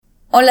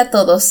Hola a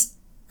todos,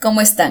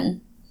 ¿cómo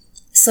están?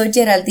 Soy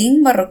Geraldine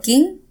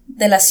Marroquín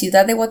de la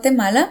ciudad de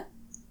Guatemala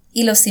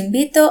y los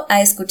invito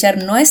a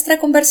escuchar nuestra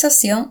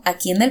conversación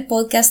aquí en el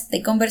podcast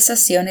de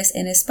Conversaciones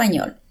en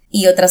Español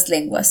y otras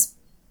lenguas.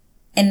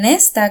 En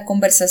esta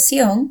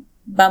conversación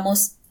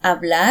vamos a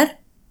hablar,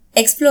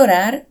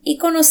 explorar y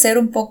conocer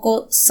un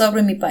poco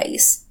sobre mi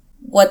país,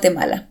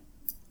 Guatemala.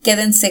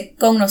 Quédense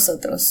con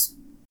nosotros.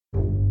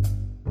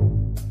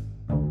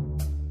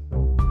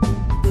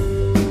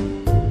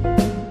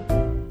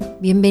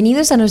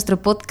 Bienvenidos a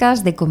nuestro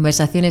podcast de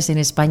Conversaciones en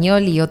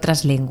Español y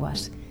otras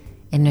lenguas.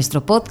 En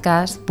nuestro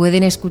podcast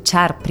pueden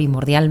escuchar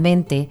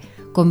primordialmente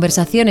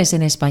conversaciones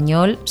en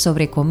español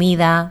sobre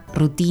comida,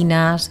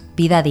 rutinas,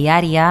 vida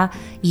diaria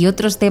y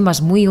otros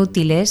temas muy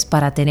útiles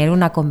para tener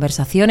una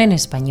conversación en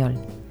español.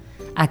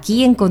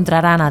 Aquí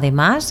encontrarán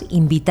además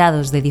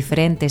invitados de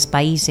diferentes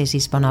países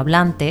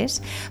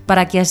hispanohablantes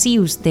para que así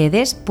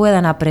ustedes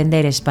puedan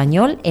aprender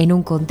español en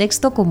un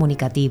contexto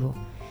comunicativo.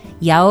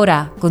 Y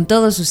ahora, con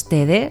todos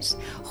ustedes,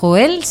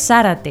 Joel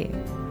Zárate.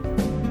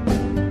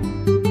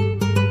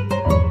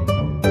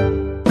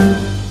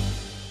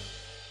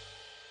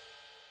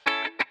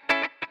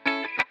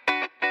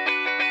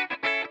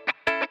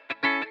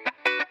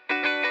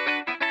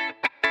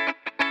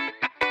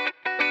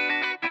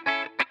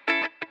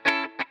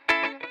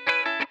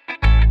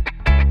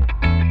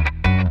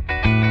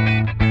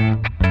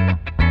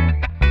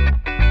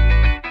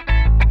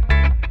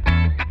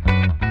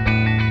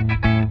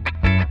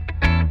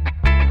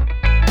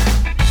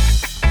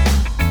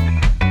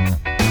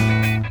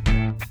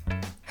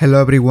 Hello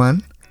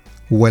everyone,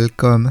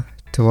 welcome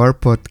to our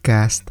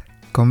podcast,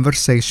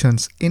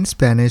 Conversations in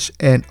Spanish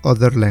and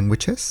Other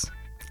Languages.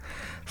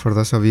 For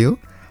those of you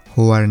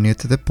who are new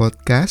to the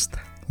podcast,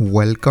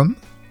 welcome.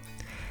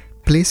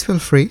 Please feel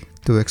free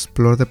to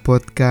explore the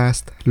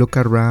podcast, look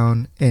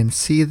around, and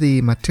see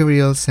the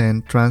materials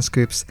and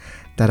transcripts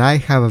that I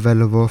have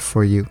available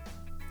for you.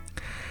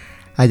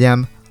 I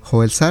am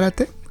Joel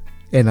Zárate,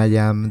 and I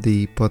am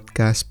the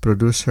podcast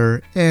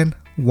producer and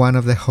one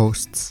of the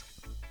hosts.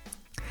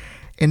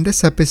 In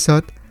this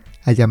episode,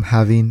 I am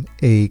having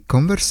a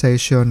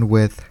conversation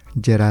with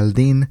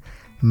Geraldine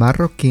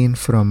Marroquín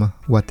from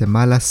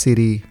Guatemala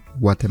City,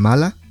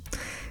 Guatemala,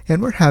 and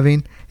we're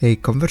having a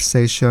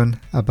conversation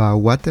about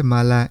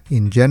Guatemala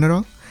in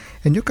general,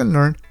 and you can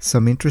learn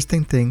some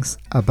interesting things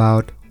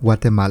about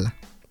Guatemala.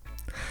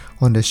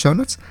 On the show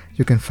notes,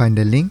 you can find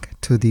a link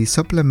to the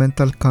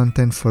supplemental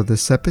content for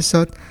this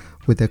episode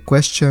with the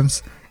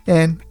questions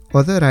and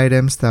other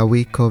items that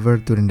we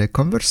covered during the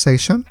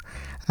conversation,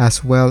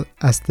 as well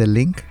as the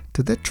link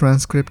to the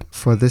transcript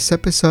for this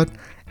episode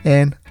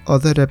and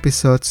other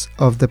episodes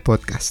of the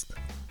podcast.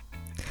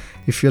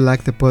 If you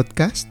like the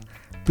podcast,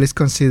 please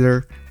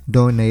consider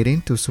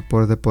donating to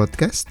support the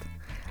podcast.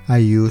 I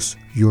use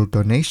your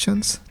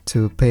donations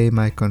to pay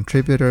my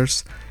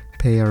contributors,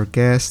 pay our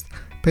guests,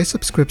 pay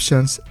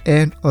subscriptions,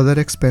 and other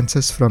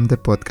expenses from the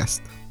podcast.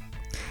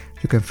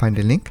 You can find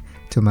a link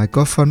to my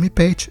GoFundMe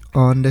page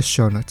on the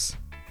show notes.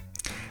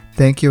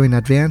 Thank you in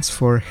advance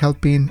for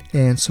helping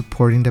and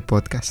supporting the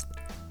podcast.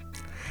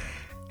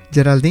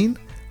 Geraldine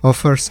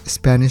offers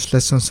Spanish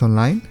lessons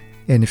online,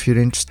 and if you're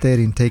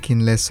interested in taking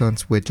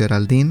lessons with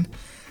Geraldine,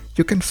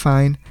 you can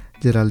find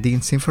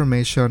Geraldine's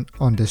information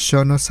on the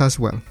show notes as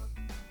well.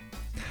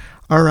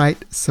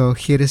 Alright, so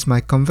here is my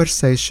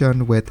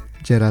conversation with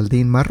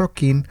Geraldine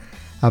Marroquín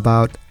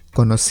about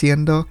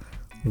Conociendo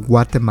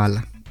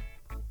Guatemala.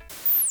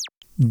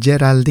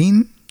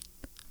 Geraldine,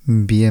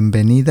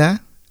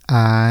 bienvenida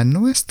a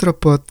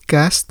nuestro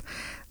podcast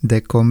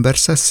de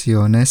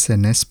conversaciones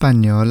en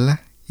español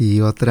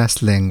y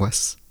otras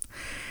lenguas.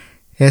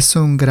 Es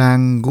un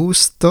gran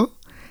gusto,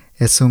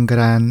 es un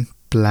gran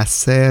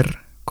placer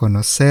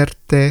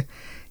conocerte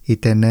y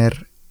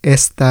tener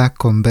esta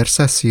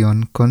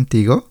conversación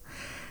contigo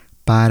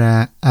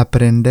para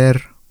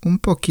aprender un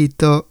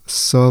poquito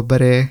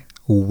sobre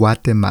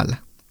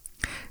Guatemala.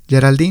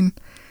 Geraldine,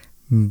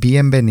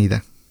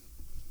 bienvenida.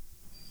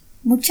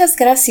 Muchas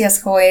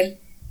gracias, Joel.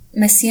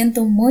 Me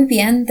siento muy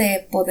bien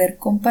de poder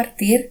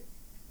compartir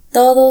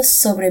todo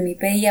sobre mi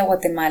bella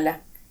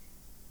Guatemala.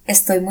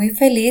 Estoy muy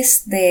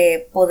feliz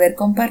de poder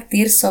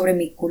compartir sobre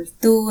mi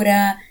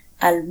cultura,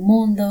 al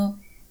mundo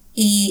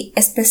y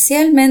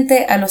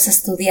especialmente a los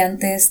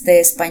estudiantes de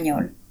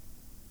español.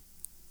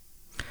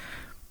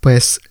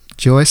 Pues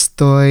yo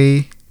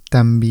estoy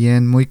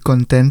también muy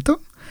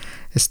contento,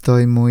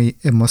 estoy muy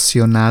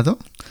emocionado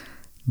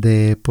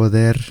de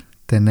poder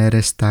tener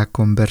esta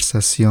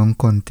conversación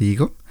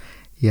contigo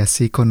y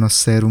así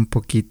conocer un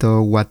poquito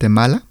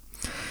Guatemala.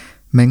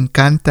 Me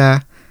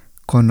encanta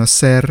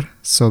conocer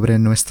sobre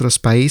nuestros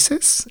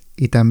países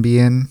y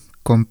también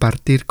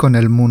compartir con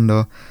el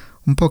mundo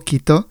un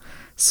poquito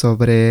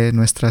sobre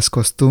nuestras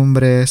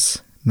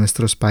costumbres,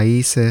 nuestros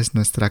países,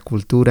 nuestra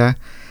cultura,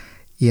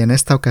 y en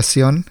esta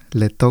ocasión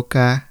le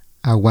toca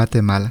a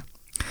Guatemala.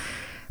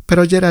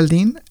 Pero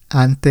Geraldine,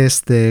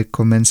 antes de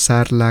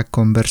comenzar la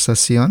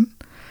conversación,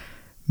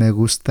 me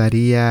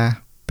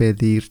gustaría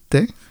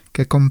pedirte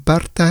que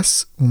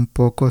compartas un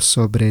poco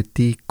sobre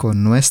ti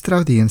con nuestra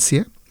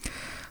audiencia,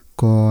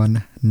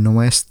 con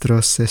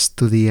nuestros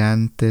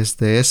estudiantes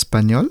de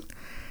español,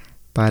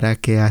 para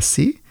que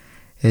así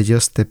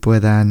ellos te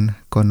puedan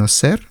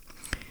conocer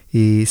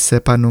y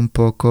sepan un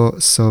poco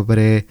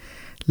sobre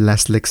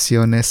las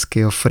lecciones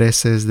que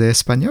ofreces de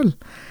español.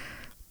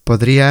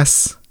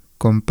 ¿Podrías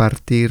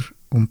compartir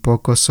un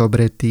poco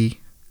sobre ti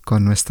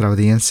con nuestra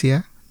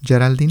audiencia,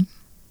 Geraldine?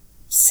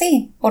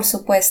 Sí, por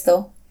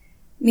supuesto.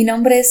 Mi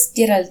nombre es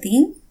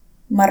Geraldine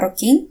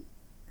Marroquín.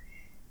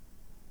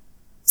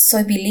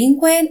 Soy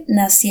bilingüe,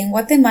 nací en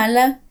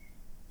Guatemala,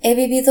 he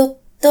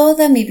vivido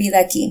toda mi vida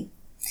aquí.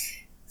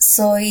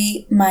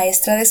 Soy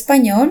maestra de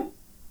español,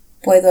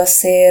 puedo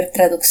hacer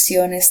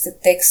traducciones de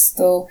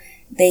texto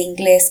de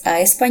inglés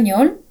a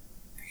español.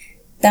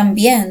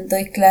 También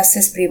doy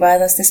clases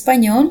privadas de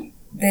español,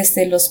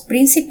 desde los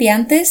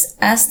principiantes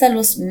hasta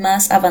los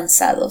más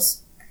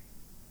avanzados.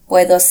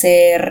 Puedo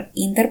hacer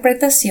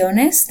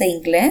interpretaciones de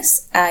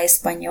inglés a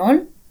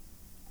español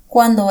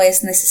cuando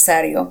es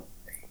necesario.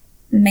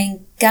 Me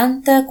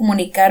encanta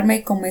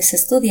comunicarme con mis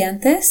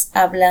estudiantes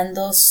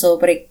hablando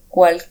sobre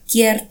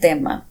cualquier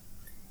tema,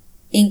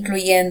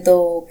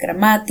 incluyendo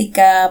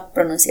gramática,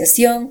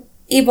 pronunciación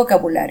y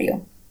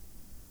vocabulario.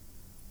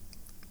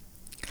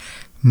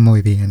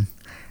 Muy bien.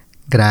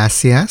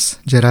 Gracias,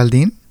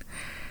 Geraldine.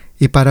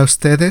 Y para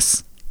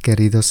ustedes,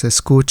 queridos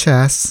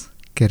escuchas,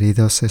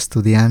 queridos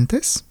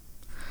estudiantes,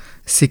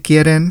 si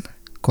quieren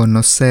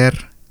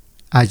conocer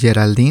a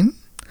Geraldine,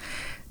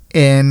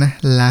 en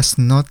las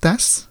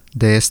notas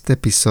de este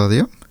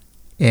episodio,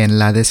 en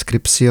la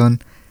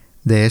descripción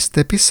de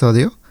este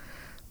episodio,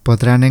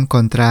 podrán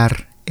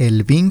encontrar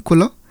el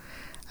vínculo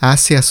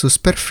hacia sus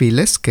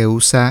perfiles que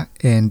usa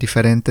en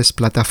diferentes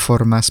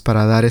plataformas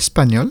para dar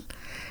español,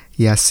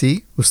 y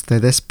así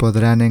ustedes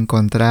podrán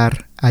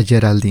encontrar a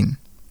Geraldine.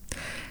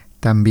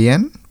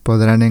 También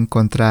podrán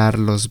encontrar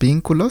los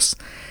vínculos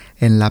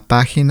en la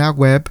página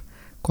web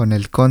con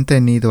el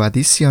contenido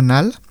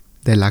adicional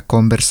de la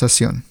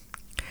conversación.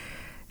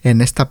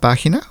 En esta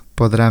página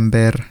podrán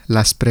ver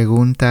las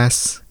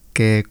preguntas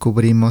que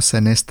cubrimos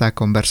en esta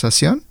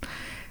conversación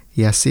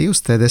y así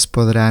ustedes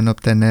podrán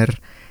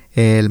obtener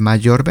el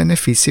mayor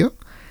beneficio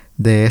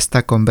de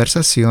esta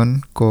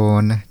conversación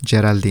con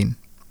Geraldine.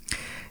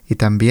 Y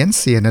también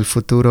si en el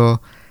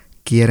futuro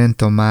quieren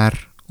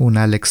tomar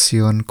una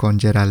lección con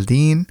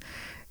Geraldine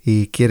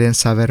y quieren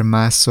saber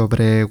más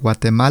sobre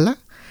Guatemala,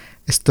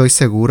 estoy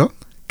seguro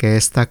que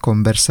esta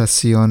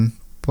conversación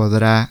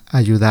podrá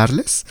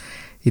ayudarles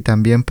y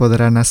también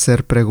podrán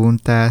hacer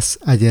preguntas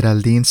a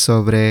Geraldine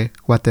sobre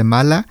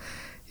Guatemala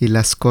y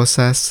las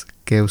cosas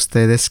que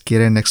ustedes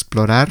quieren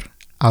explorar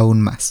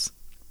aún más.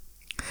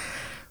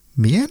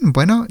 Bien,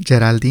 bueno,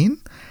 Geraldine,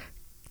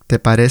 ¿te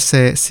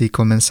parece si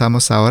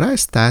comenzamos ahora?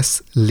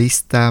 ¿Estás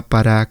lista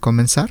para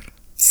comenzar?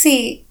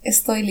 Sí,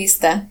 estoy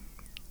lista.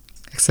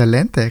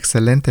 Excelente,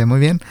 excelente, muy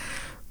bien.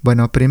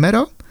 Bueno,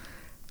 primero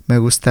me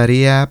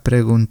gustaría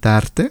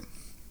preguntarte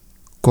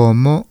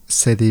cómo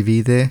se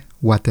divide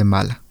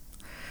Guatemala.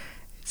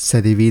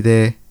 ¿Se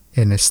divide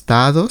en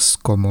estados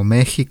como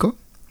México?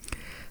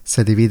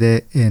 ¿Se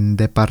divide en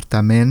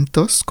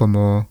departamentos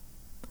como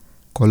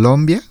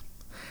Colombia?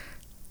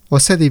 ¿O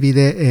se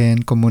divide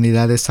en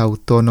comunidades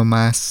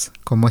autónomas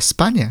como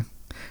España?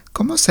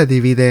 ¿Cómo se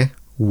divide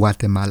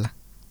Guatemala?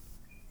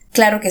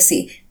 Claro que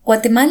sí.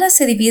 Guatemala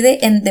se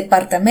divide en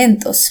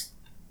departamentos,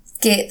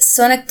 que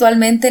son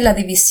actualmente la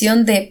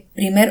división de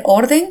primer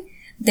orden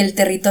del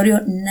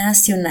territorio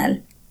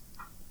nacional.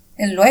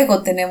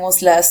 Luego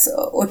tenemos las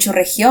 8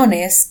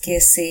 regiones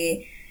que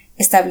se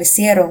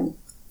establecieron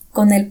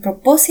con el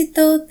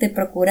propósito de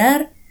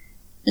procurar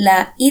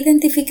la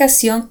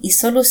identificación y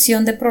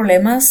solución de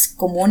problemas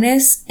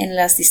comunes en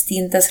las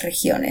distintas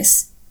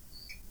regiones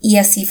y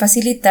así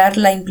facilitar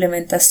la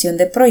implementación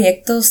de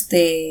proyectos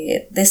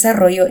de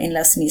desarrollo en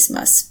las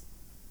mismas.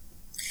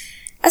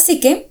 Así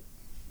que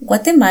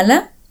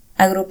Guatemala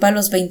agrupa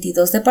los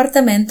 22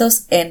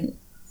 departamentos en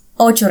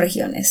 8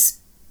 regiones.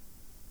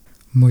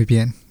 Muy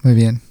bien, muy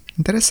bien.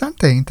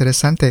 Interesante,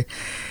 interesante.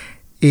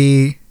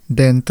 Y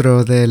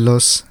dentro de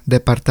los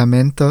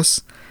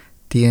departamentos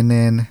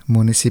tienen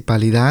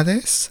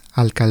municipalidades,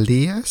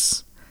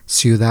 alcaldías,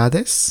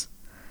 ciudades,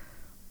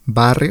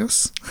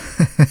 barrios.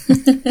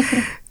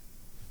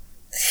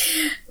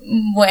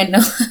 Bueno,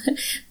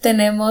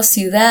 tenemos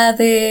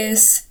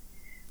ciudades,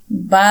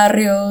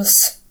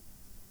 barrios,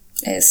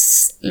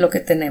 es lo que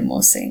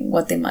tenemos en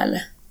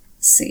Guatemala,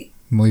 sí.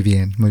 Muy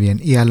bien, muy bien.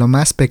 Y a lo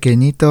más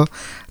pequeñito,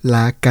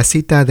 la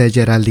casita de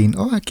Geraldine.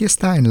 Oh, aquí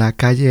está, en la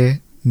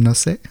calle, no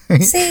sé.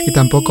 Sí. Y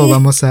tampoco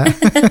vamos a...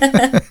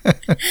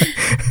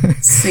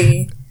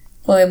 Sí,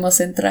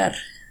 podemos entrar.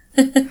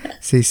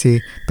 Sí,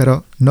 sí,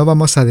 pero no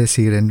vamos a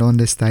decir en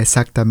dónde está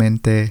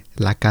exactamente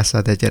la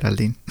casa de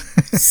Geraldine.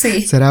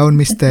 Sí. Será un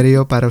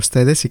misterio para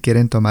ustedes si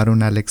quieren tomar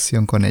una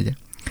lección con ella.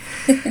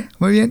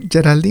 Muy bien,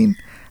 Geraldine.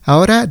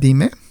 Ahora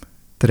dime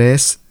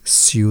 3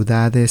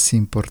 ciudades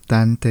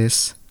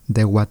importantes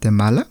de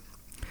Guatemala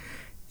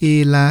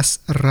y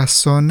las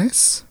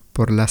razones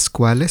por las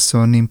cuales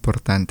son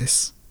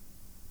importantes.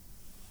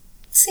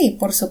 Sí,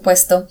 por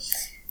supuesto.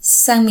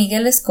 San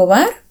Miguel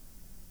Escobar,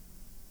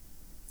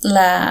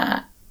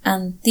 la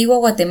antigua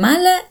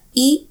Guatemala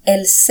y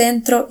el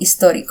centro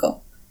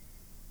histórico.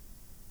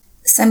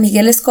 San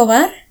Miguel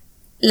Escobar,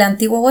 la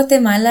antigua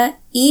Guatemala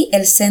y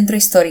el centro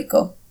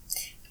histórico.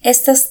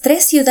 Estas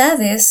tres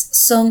ciudades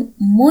son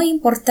muy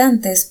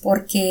importantes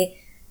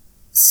porque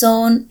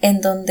son en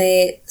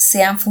donde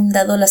se han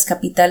fundado las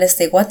capitales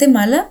de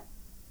Guatemala.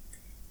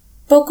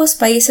 Pocos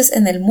países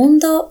en el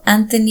mundo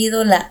han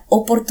tenido la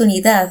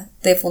oportunidad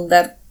de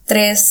fundar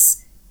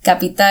tres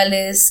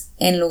capitales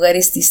en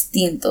lugares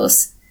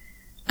distintos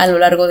a lo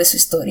largo de su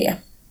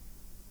historia.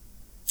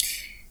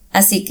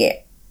 Así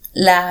que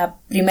la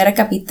primera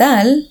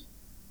capital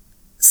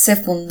se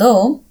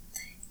fundó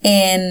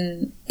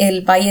en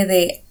el Valle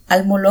de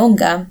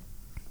Almolonga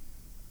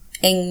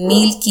en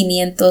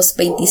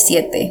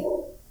 1527,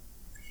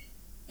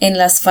 en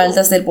las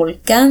faldas del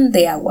volcán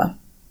de Agua.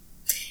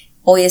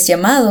 Hoy es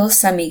llamado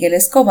San Miguel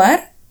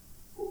Escobar,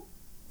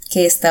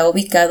 que está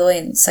ubicado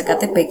en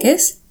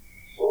Zacatepeques,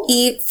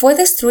 y fue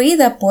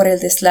destruida por el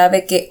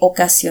deslave que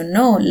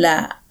ocasionó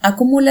la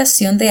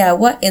acumulación de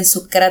agua en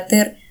su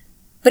cráter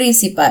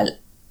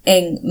principal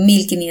en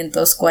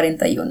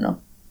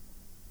 1541.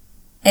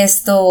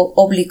 Esto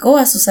obligó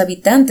a sus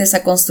habitantes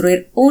a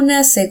construir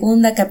una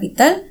segunda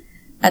capital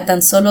a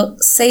tan solo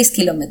 6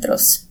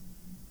 kilómetros.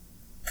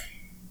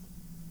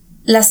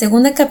 La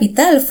segunda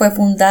capital fue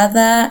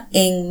fundada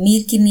en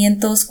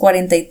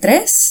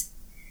 1543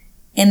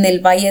 en el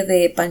Valle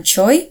de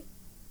Panchoy.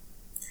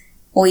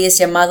 Hoy es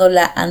llamado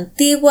la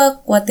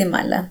Antigua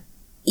Guatemala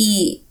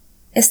y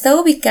está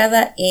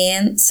ubicada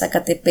en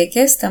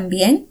Zacatepeques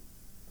también,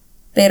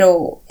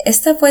 pero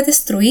esta fue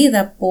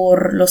destruida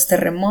por los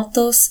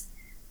terremotos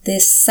de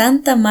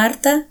Santa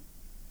Marta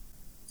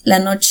la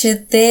noche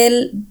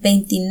del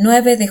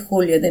 29 de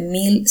julio de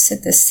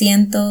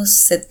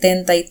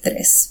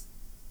 1773.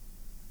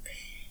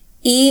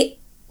 Y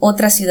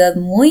otra ciudad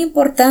muy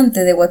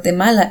importante de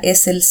Guatemala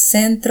es el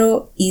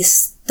centro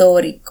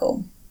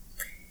histórico,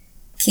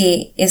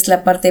 que es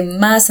la parte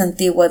más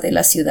antigua de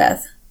la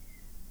ciudad,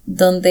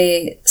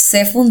 donde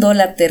se fundó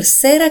la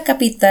tercera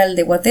capital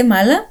de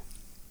Guatemala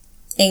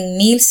en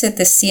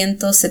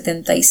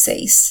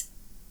 1776.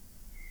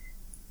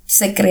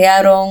 Se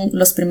crearon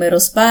los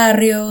primeros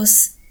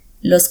barrios,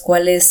 los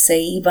cuales se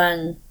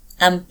iban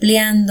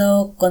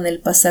ampliando con el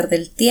pasar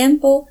del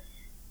tiempo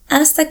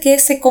hasta que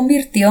se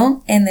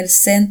convirtió en el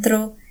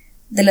centro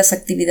de las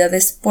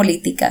actividades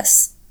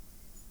políticas.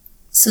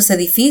 Sus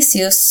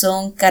edificios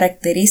son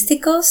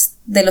característicos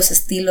de los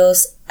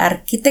estilos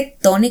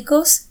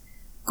arquitectónicos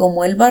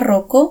como el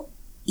barroco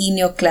y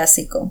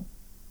neoclásico.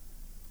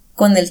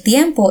 Con el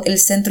tiempo, el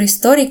centro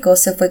histórico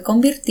se fue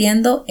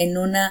convirtiendo en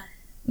una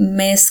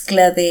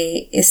mezcla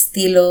de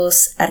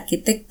estilos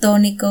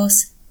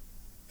arquitectónicos,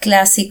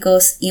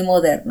 clásicos y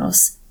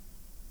modernos,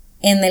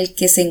 en el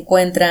que se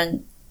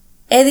encuentran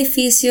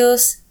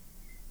edificios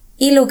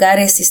y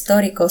lugares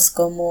históricos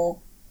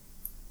como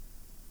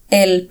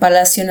el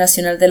Palacio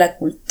Nacional de la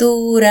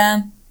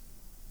Cultura,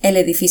 el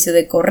edificio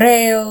de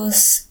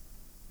Correos,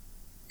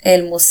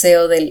 el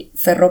Museo del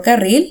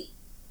Ferrocarril,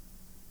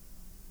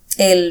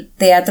 el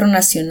Teatro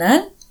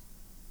Nacional,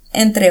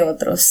 entre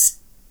otros.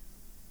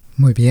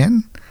 Muy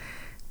bien.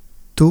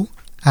 ¿Tú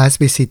has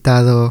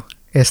visitado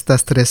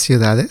estas tres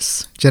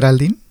ciudades,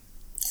 Geraldine?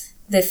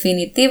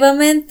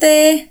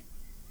 Definitivamente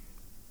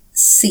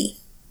sí.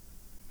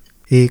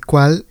 ¿Y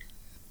cuál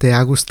te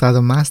ha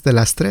gustado más de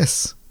las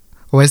tres?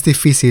 ¿O es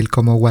difícil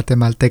como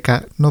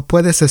guatemalteca? No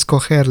puedes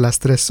escoger, las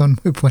tres son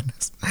muy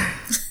buenas.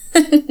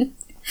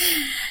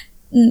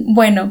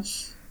 Bueno,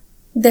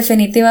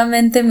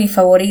 definitivamente mi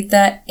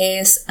favorita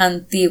es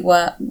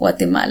Antigua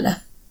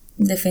Guatemala.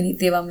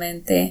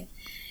 Definitivamente.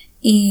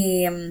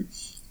 Y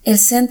el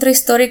centro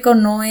histórico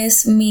no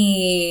es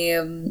mi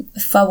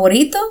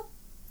favorito,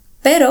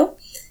 pero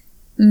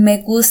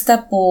me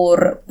gusta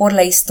por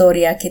la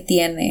historia que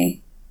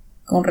tiene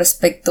con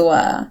respecto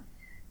a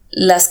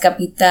las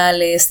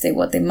capitales de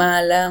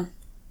Guatemala.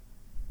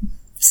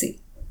 Sí.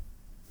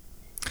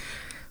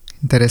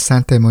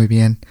 Interesante, muy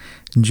bien.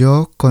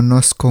 Yo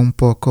conozco un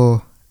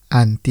poco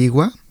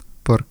Antigua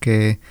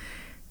porque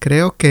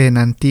creo que en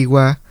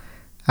Antigua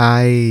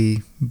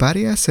hay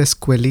varias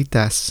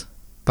escuelitas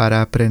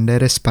para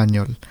aprender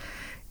español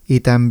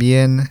y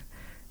también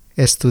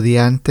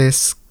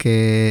estudiantes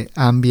que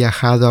han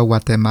viajado a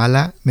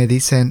Guatemala me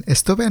dicen,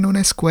 estuve en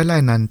una escuela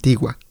en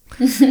Antigua.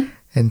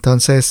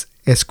 Entonces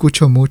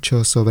escucho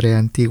mucho sobre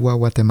Antigua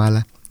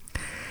Guatemala.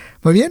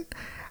 Muy bien,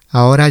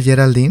 ahora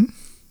Geraldine,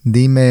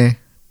 dime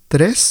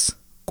 3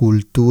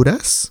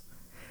 culturas,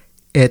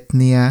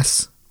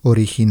 etnias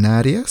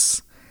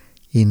originarias,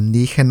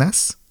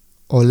 indígenas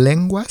o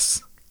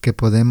lenguas que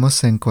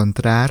podemos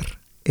encontrar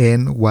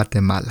en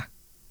Guatemala.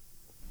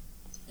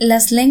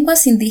 Las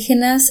lenguas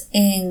indígenas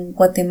en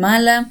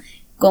Guatemala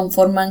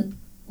conforman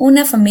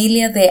una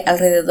familia de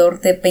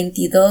alrededor de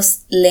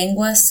 22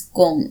 lenguas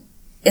con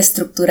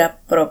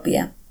estructura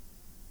propia.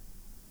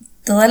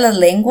 Todas las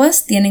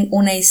lenguas tienen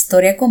una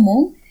historia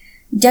común,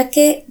 ya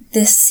que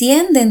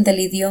descienden del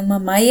idioma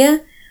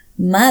maya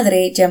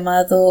madre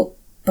llamado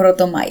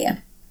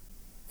protomaya,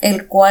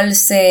 el cual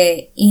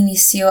se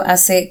inició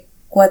hace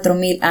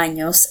 4000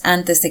 años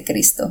antes de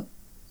Cristo.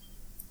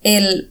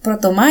 El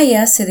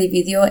protomaya se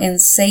dividió en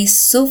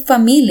 6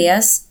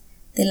 subfamilias,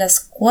 de las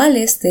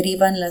cuales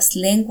derivan las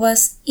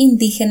lenguas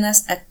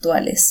indígenas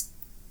actuales.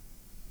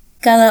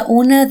 Cada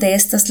una de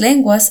estas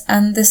lenguas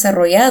han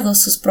desarrollado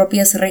sus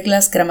propias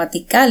reglas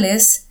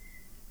gramaticales,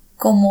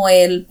 como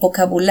el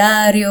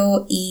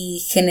vocabulario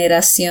y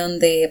generación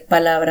de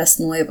palabras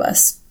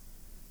nuevas.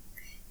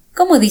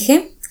 Como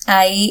dije,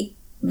 hay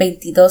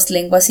 22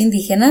 lenguas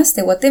indígenas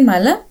de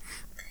Guatemala.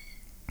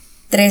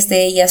 3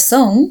 de ellas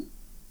son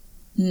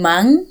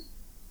Man.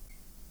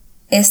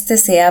 Este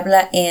se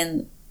habla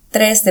en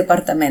 3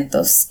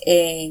 departamentos,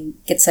 en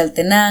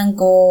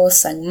Quetzaltenango,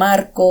 San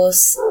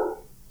Marcos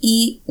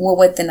y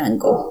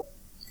Huehuetenango.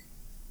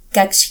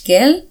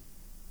 Caxquel,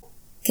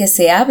 que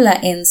se habla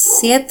en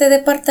 7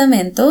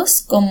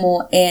 departamentos,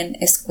 como en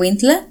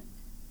Escuintla,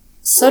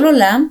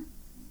 Sololá,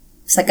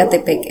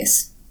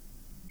 Zacatepeques.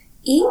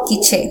 Y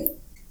Quiché,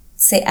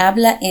 se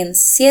habla en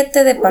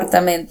 7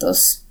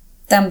 departamentos,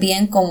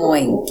 también como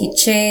en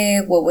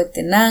Quiché,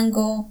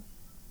 Huehuetenango,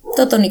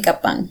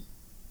 Totonicapán.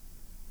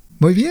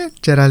 Muy bien,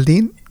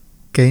 Geraldine.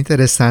 Qué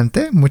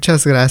interesante.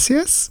 Muchas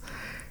gracias.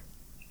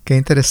 Qué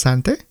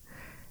interesante.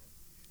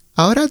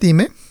 Ahora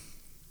dime,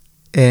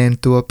 en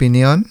tu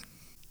opinión,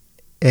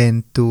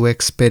 en tu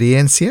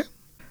experiencia,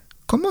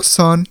 ¿cómo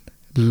son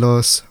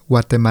los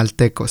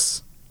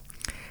guatemaltecos?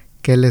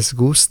 ¿Qué les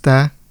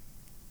gusta?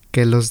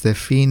 ¿Qué los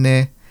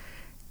define?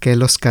 ¿Qué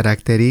los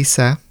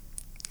caracteriza?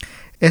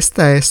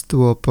 Esta es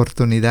tu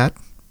oportunidad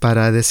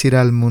para decir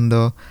al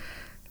mundo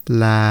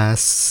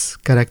las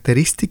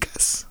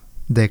características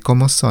de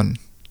cómo son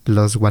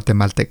los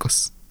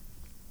guatemaltecos.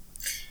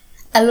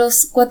 A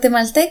los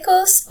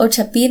guatemaltecos o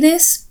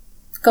chapines,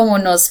 como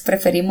nos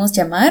preferimos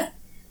llamar,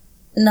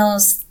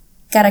 nos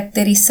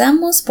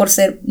caracterizamos por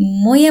ser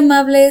muy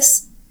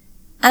amables,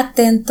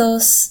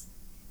 atentos,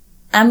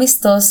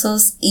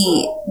 amistosos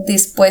y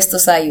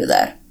dispuestos a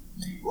ayudar.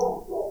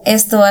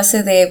 Esto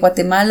hace de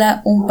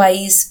Guatemala un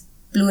país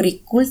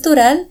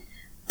pluricultural,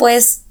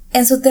 pues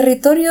en su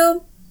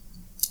territorio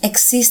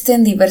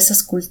existen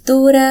diversas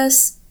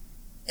culturas,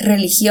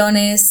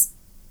 religiones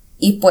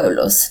y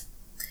pueblos.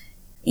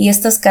 Y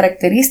estas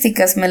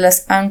características me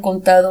las han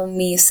contado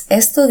mis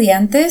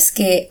estudiantes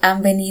que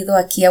han venido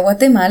aquí a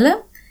Guatemala,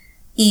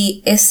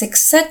 y es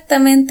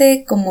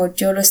exactamente como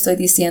yo lo estoy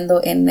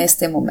diciendo en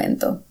este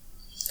momento.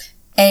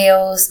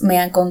 Ellos me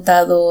han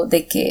contado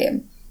de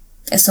que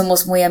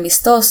somos muy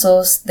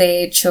amistosos.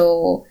 De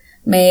hecho,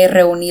 me he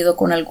reunido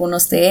con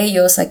algunos de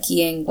ellos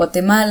aquí en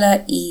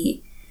Guatemala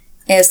y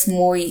es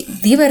muy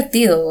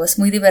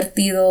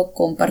divertido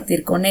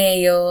compartir con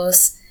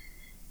ellos.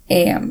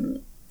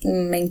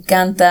 Me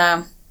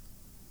encanta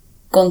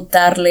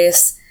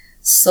contarles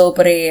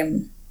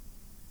sobre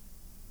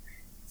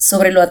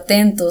lo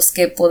atentos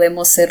que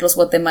podemos ser los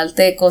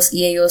guatemaltecos,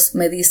 y ellos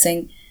me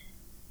dicen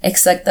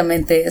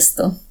exactamente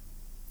esto.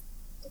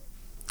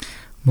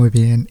 Muy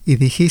bien. Y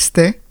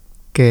dijiste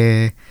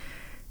que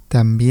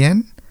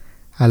también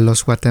a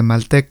los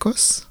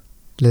guatemaltecos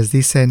les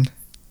dicen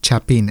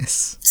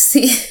chapines.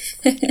 Sí.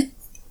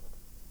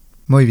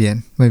 Muy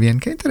bien, muy bien.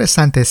 Qué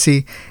interesante.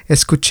 Sí,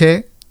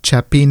 escuché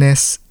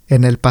chapines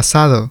en el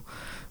pasado,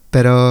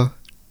 pero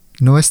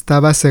no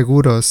estaba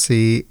seguro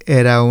si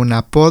era un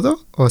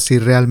apodo o si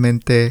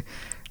realmente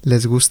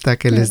les gusta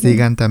que les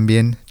digan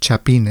también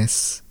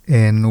chapines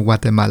en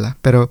Guatemala.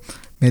 Pero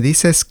me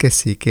dices que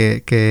sí,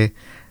 que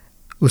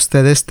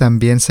ustedes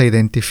también se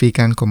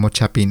identifican como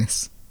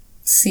chapines.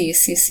 Sí,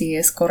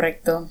 es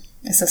correcto.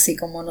 Es así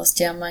como nos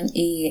llaman,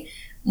 y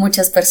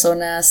muchas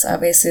personas a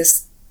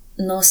veces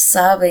no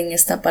saben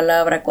esta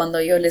palabra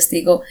cuando yo les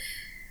digo,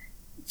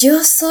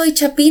 yo soy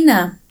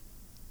chapina.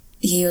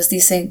 Y ellos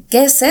dicen,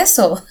 ¿qué es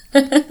eso?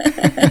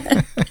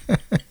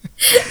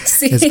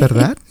 Sí. Es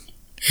verdad,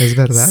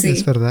 sí.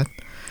 Es verdad.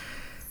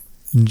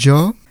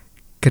 Yo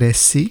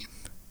crecí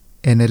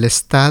en el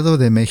Estado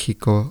de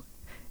México.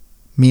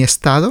 Mi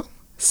estado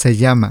se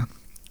llama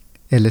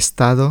el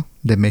Estado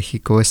de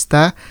México.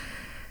 Está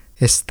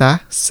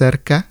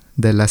cerca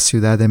de la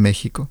Ciudad de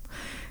México.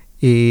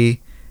 Y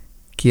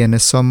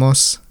quienes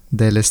somos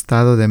del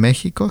Estado de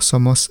México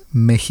somos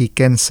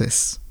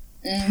mexiquenses.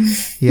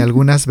 Y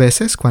algunas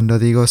veces cuando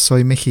digo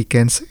soy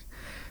mexiquense,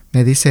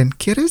 me dicen,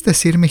 ¿quieres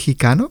decir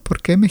mexicano?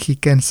 ¿Por qué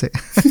mexiquense?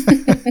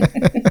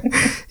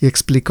 Y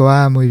explico,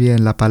 muy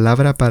bien, la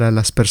palabra para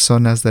las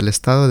personas del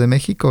Estado de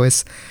México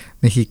es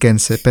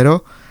mexiquense,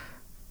 pero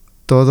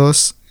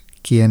todos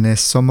quienes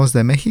somos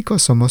de México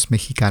somos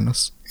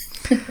mexicanos.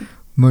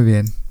 Muy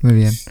bien, muy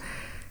bien.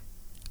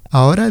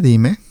 Ahora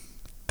dime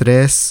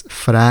 3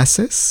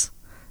 frases,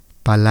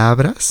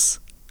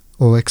 palabras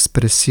o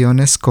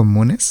expresiones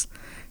comunes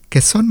que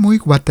son muy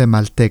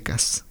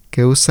guatemaltecas,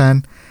 que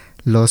usan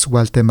los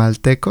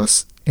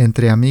guatemaltecos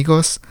entre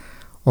amigos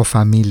o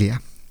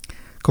familia.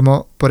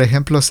 Como, por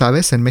ejemplo,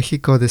 ¿sabes? En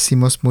México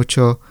decimos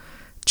mucho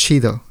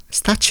chido.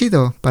 Está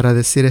chido para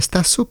decir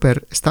está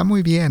súper, está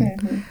muy bien.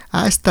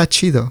 Está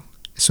chido.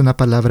 Es una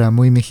palabra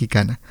muy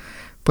mexicana.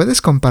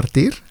 ¿Puedes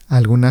compartir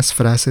algunas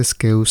frases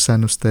que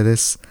usan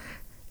ustedes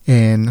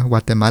en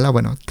Guatemala?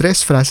 Bueno,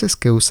 3 frases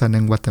que usan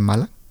en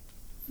Guatemala.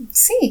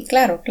 Sí,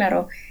 claro.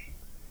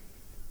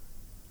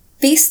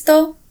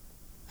 Pisto,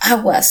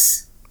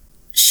 aguas,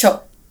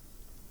 show.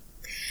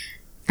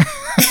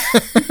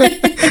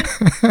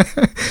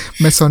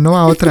 Me sonó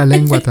a otra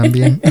lengua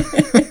también.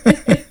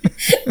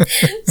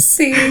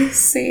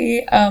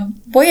 Sí.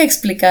 Voy a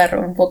explicar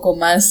un poco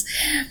más.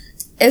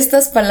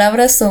 Estas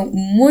palabras son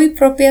muy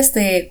propias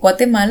de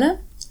Guatemala,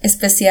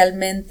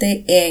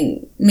 especialmente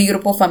en mi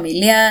grupo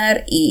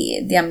familiar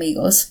y de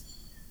amigos.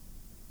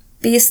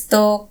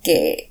 Pisto,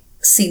 que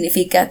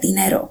significa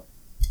dinero.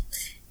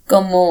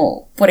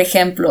 Como, por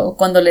ejemplo,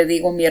 cuando le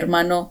digo a mi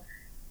hermano,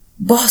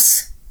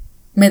 vos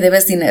me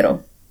debes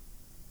dinero.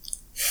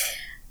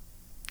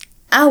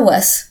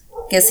 Aguas,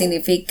 que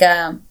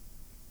significa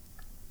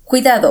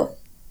cuidado.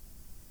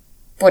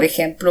 Por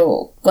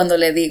ejemplo, cuando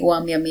le digo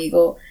a mi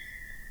amigo,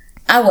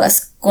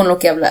 aguas con lo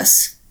que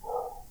hablas.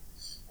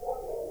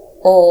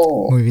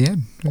 O Muy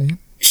bien.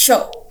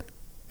 show,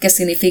 que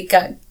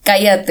significa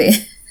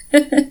cállate.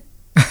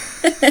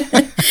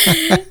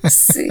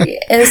 Sí,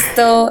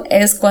 esto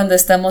es cuando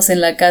estamos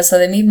en la casa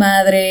de mi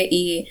madre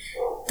y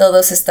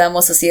todos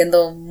estamos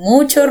haciendo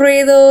mucho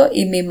ruido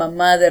y mi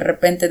mamá de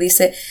repente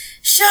dice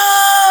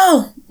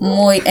 ¡show!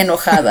 Muy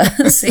enojada.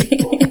 Sí.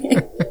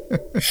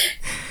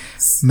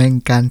 Me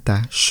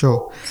encanta,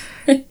 show.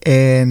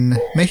 En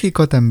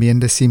México también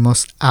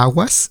decimos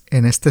aguas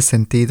en este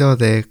sentido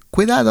de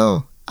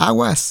cuidado,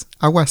 aguas.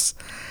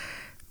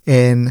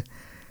 En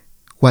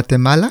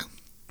Guatemala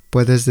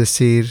puedes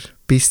decir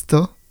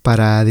pisto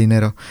para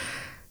dinero.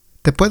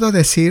 Te puedo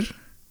decir,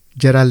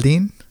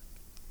 Geraldine,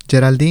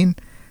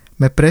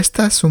 ¿me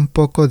prestas un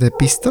poco de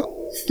pisto?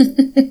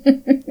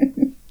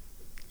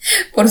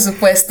 Por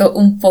supuesto,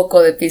 un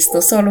poco de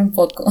pisto, solo un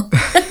poco.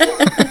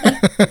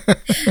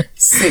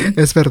 Sí.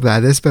 Es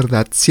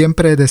verdad.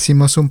 Siempre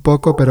decimos un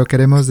poco, pero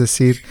queremos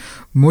decir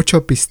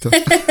mucho pisto.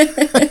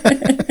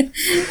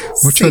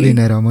 Mucho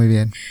dinero, muy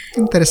bien.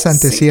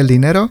 Interesante, sí, el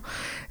dinero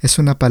es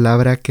una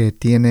palabra que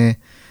tiene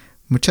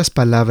muchas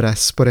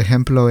palabras. Por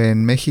ejemplo,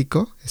 en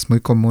México es muy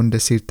común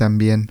decir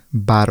también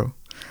varo.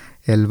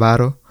 El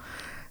varo.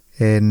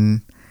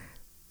 En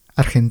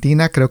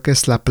Argentina creo que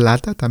es la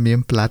plata,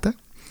 también plata.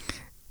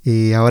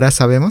 Y ahora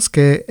sabemos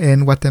que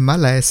en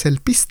Guatemala es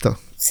el pisto.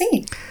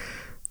 Sí.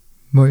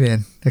 Muy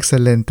bien,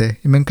 excelente.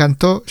 Y me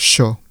encantó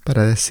show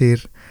para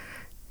decir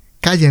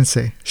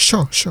cállense,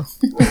 show.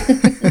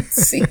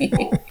 Sí.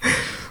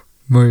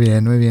 Muy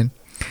bien.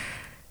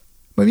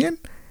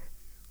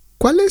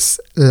 ¿Cuál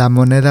es la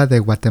moneda de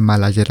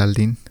Guatemala,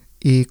 Geraldine?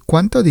 ¿Y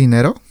cuánto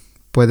dinero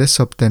puedes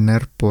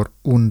obtener por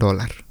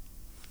 $1?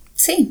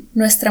 Sí,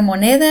 nuestra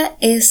moneda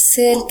es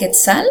el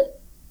quetzal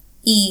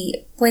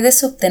y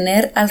puedes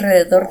obtener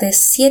alrededor de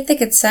 7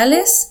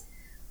 quetzales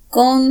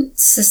con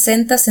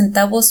 60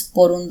 centavos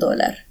por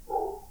 $1.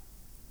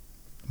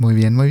 Muy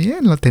bien.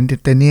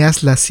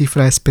 Tenías la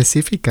cifra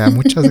específica.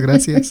 Muchas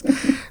gracias.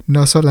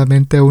 No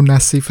solamente una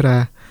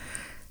cifra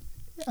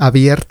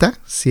abierta,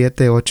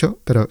 7, 8,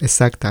 pero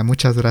exacta.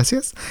 Muchas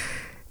gracias.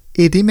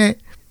 Y dime,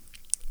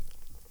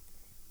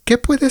 ¿qué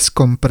puedes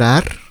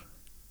comprar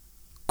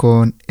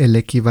con el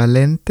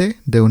equivalente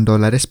de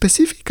 $1?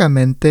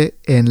 Específicamente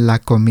en la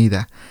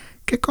comida.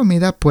 ¿Qué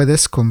comida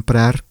puedes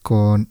comprar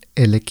con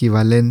el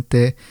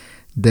equivalente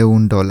de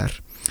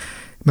 $1?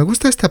 Me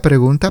gusta esta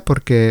pregunta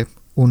porque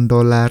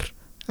 $1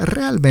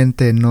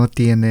 realmente no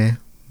tiene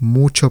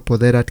mucho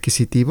poder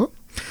adquisitivo,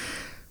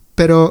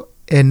 pero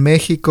en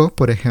México,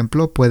 por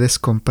ejemplo, puedes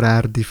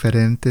comprar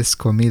diferentes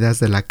comidas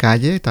de la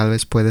calle. Tal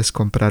vez puedes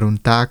comprar un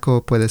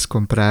taco, puedes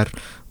comprar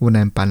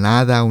una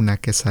empanada, una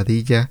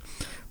quesadilla.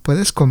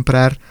 Puedes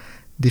comprar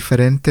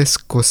diferentes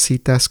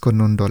cositas con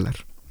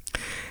 $1.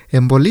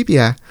 En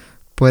Bolivia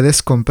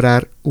puedes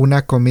comprar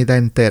una comida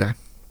entera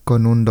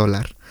con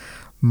 $1.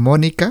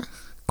 Mónica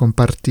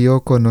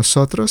compartió con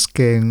nosotros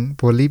que en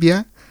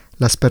Bolivia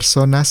las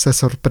personas se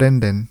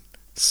sorprenden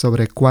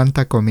sobre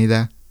cuánta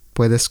comida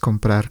puedes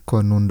comprar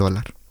con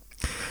 $1.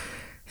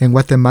 En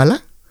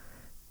Guatemala,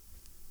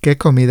 ¿qué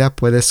comida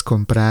puedes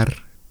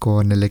comprar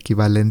con el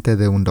equivalente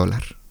de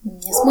 $1?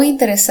 Es muy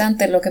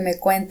interesante lo que me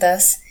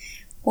cuentas.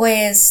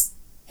 Pues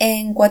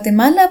en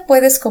Guatemala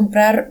puedes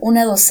comprar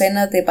una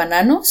docena de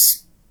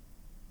bananos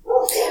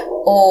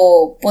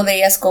o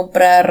podrías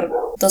comprar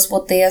 2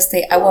 botellas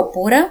de agua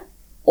pura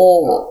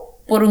o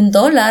por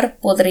 $1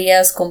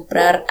 podrías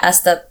comprar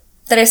hasta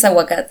 3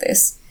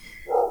 aguacates.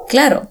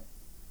 Claro,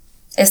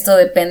 esto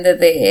depende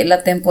de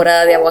la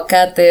temporada de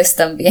aguacates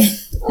también.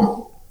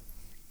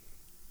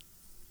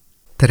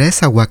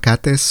 3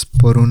 aguacates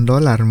por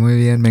 $1. Muy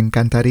bien, me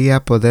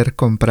encantaría poder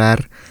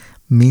comprar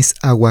mis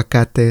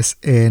aguacates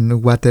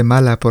en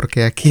Guatemala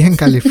porque aquí en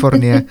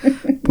California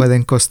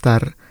pueden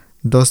costar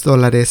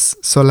 $2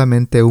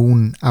 solamente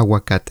un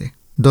aguacate.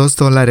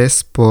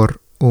 $2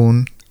 por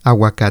un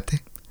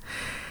aguacate.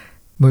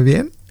 Muy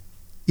bien.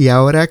 Y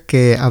ahora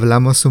que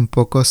hablamos un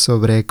poco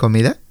sobre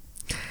comida,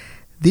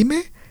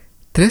 dime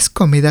 3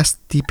 comidas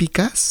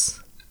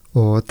típicas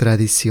o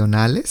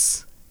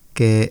tradicionales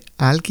que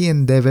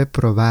alguien debe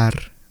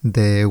probar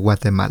de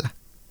Guatemala.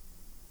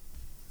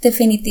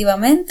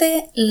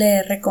 Definitivamente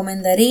le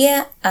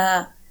recomendaría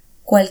a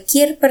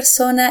cualquier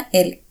persona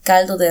el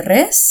caldo de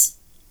res,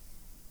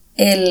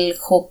 el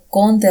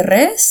jocón de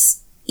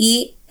res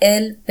y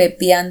el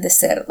pepián de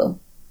cerdo.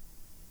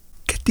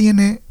 ¿Qué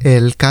tiene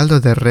el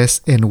caldo de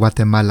res en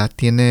Guatemala?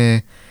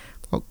 Tiene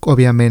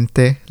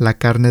obviamente la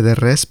carne de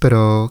res,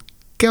 pero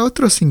 ¿qué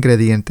otros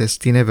ingredientes?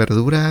 ¿Tiene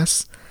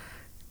verduras?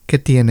 ¿Qué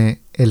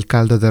tiene el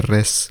caldo de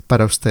res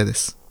para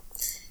ustedes?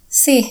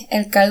 Sí,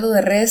 el caldo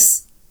de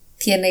res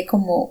tiene,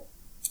 como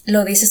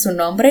lo dice su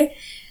nombre,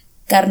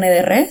 carne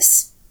de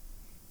res,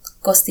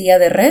 costilla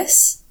de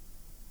res,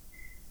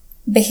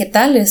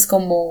 vegetales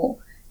como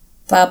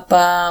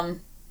papa,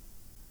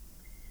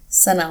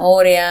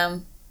 zanahoria,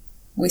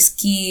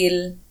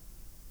 huisquil.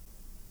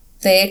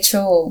 De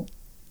hecho,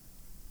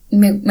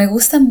 me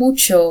gusta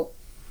mucho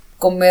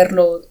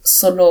comerlo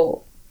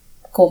solo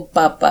con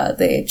papa.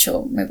 De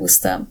hecho, me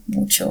gusta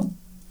mucho.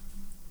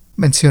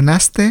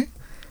 Mencionaste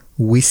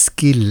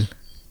huisquil.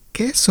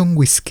 ¿Qué es un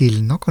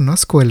huisquil? No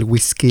conozco el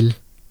huisquil.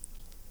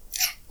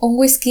 Un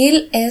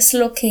huisquil es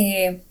lo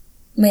que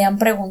me han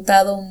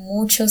preguntado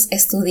muchos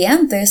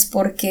estudiantes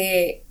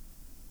porque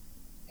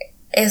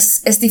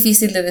es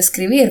difícil de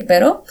describir,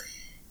 pero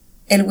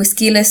el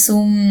huisquil es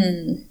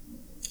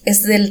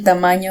del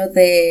tamaño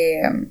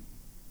de,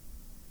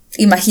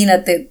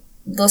 imagínate,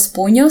 2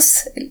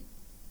 puños,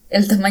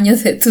 el tamaño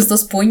de tus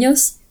 2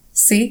 puños,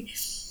 ¿sí?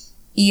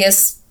 Y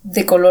es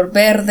de color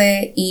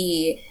verde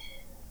y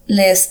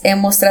les he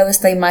mostrado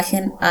esta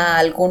imagen a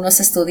algunos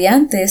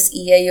estudiantes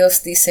y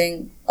ellos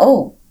dicen,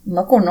 oh,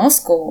 no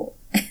conozco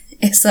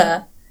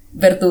esa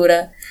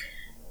verdura.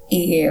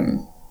 Y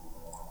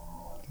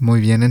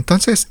muy bien,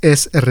 entonces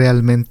es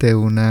realmente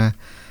una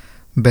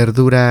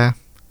verdura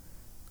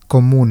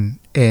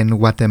común en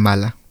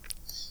Guatemala.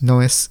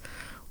 No es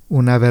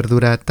una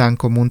verdura tan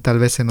común tal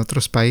vez en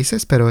otros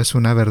países, pero es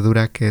una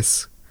verdura que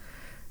es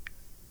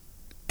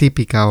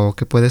típica o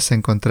que puedes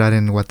encontrar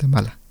en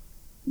Guatemala.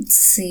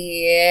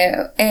 Sí,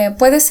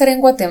 puede ser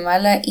en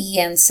Guatemala y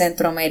en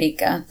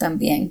Centroamérica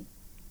también.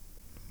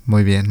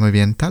 Muy bien, muy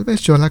bien. Tal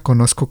vez yo la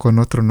conozco con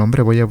otro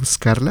nombre, voy a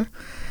buscarla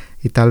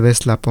y tal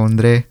vez la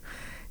pondré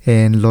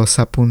en los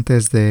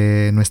apuntes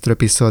de nuestro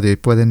episodio y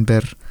pueden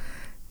ver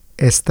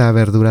esta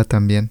verdura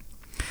también.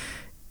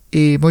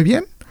 Y muy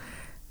bien,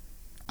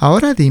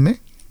 ahora dime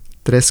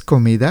 3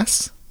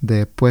 comidas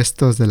de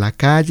puestos de la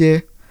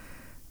calle,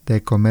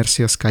 de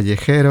comercios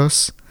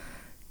callejeros,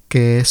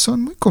 que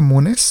son muy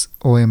comunes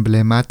o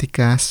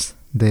emblemáticas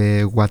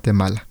de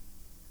Guatemala.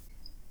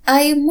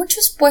 Hay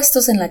muchos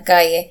puestos en la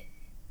calle,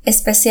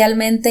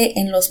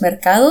 especialmente en los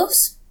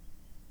mercados.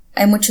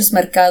 Hay muchos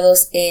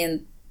mercados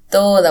en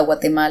toda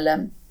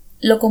Guatemala.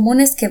 Lo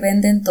común es que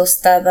venden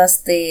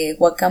tostadas de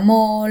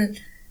guacamole,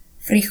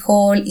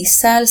 frijol y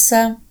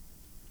salsa.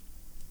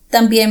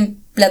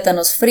 También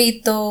plátanos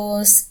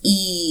fritos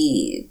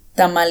y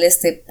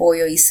tamales de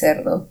pollo y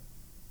cerdo.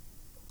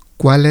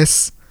 ¿Cuál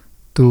es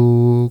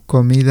tu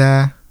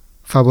comida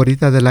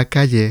favorita de la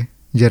calle,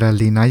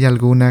 Geraldine? ¿Hay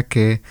alguna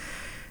que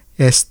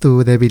es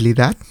tu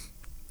debilidad,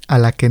 a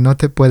la que no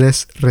te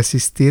puedes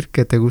resistir,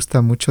 que te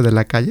gusta mucho de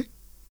la calle?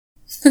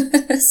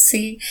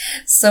 Sí,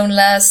 son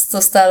las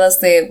tostadas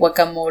de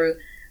guacamole,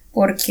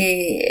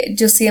 porque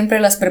yo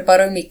siempre las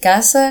preparo en mi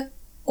casa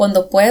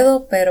cuando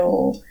puedo,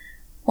 pero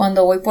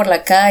cuando voy por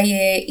la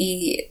calle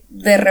y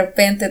de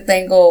repente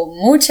tengo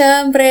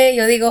mucha hambre,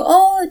 yo digo,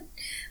 oh,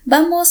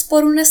 vamos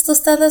por unas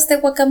tostadas de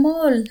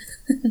guacamole.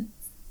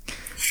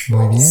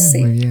 Muy bien, Sí.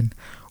 muy bien.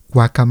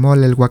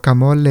 Guacamole, el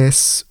guacamole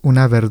es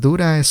una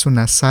verdura, es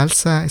una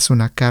salsa, es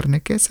una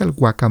carne. ¿Qué es el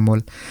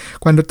guacamole?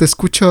 Cuando te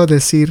escucho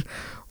decir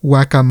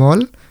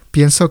guacamole,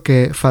 pienso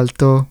que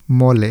faltó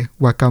mole,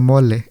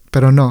 guacamole,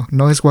 pero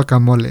no es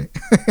guacamole,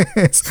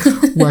 es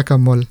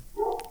guacamole.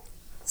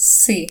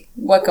 Sí,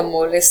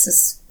 guacamole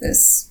es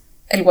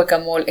el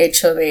guacamole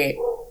hecho de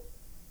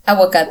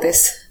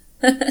aguacates.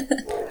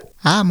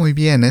 Ah, muy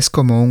bien, es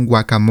como un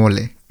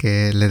guacamole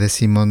que le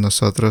decimos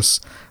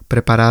nosotros,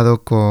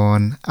 preparado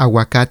con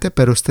aguacate,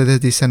 pero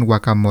ustedes dicen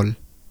guacamole.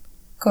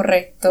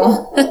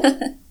 Correcto.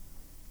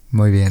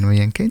 Muy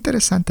bien, qué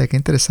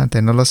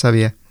interesante, no lo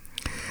sabía.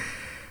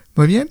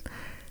 Muy bien,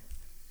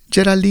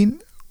 Geraldine,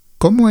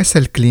 ¿cómo es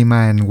el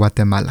clima en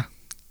Guatemala?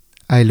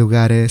 ¿Hay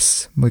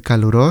lugares muy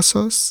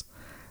calurosos,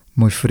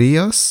 muy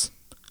fríos,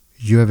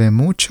 llueve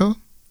mucho,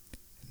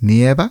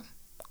 nieva?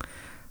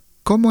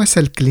 ¿Cómo es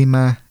el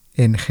clima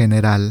en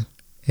general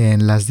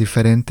en las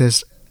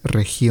diferentes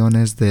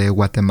regiones de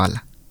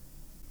Guatemala?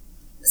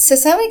 Se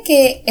sabe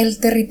que el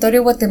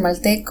territorio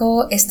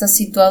guatemalteco está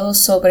situado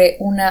sobre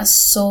una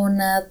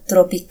zona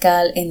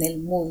tropical en el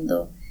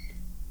mundo,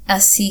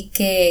 así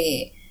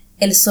que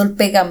el sol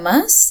pega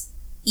más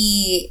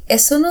y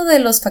es uno de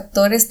los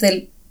factores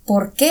del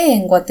por qué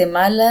en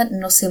Guatemala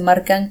no se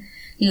marcan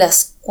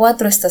las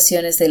 4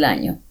 estaciones del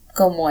año,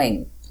 como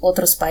en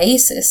otros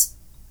países.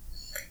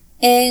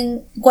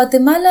 En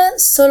Guatemala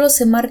solo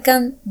se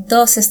marcan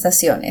 2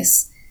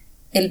 estaciones,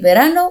 el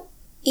verano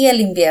y el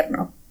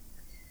invierno.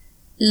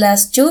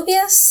 Las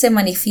lluvias se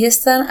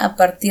manifiestan a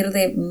partir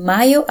de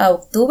mayo a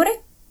octubre,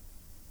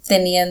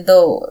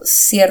 teniendo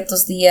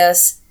ciertos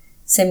días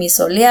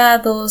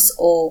semisoleados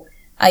o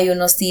hay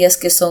unos días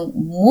que son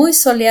muy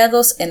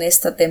soleados en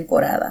esta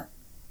temporada.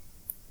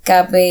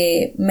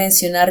 Cabe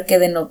mencionar que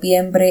de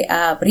noviembre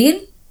a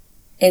abril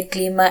el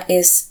clima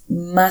es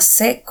más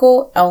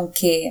seco,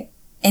 aunque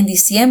en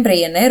diciembre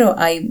y enero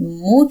hay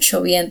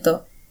mucho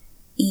viento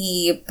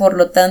y por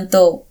lo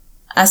tanto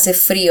hace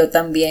frío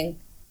también.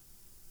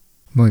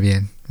 Muy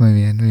bien, muy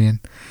bien, muy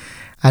bien.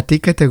 ¿A ti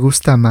qué te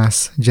gusta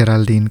más,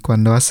 Geraldine?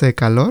 ¿Cuando hace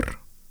calor?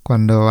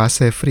 ¿Cuando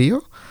hace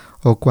frío?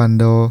 ¿O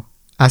cuando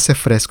hace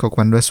fresco,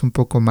 cuando es un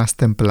poco más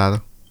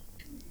templado?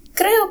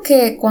 Creo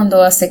que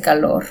cuando hace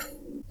calor.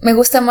 Me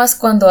gusta más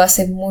cuando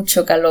hace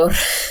mucho calor.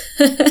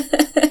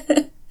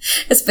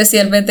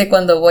 Especialmente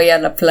cuando voy a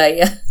la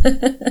playa.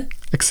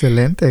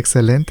 Excelente,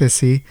 excelente,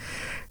 sí.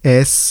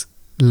 Es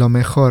lo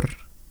mejor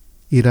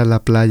ir a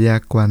la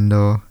playa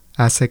cuando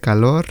hace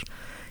calor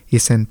y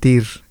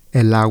sentir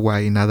el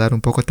agua y nadar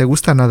un poco. ¿Te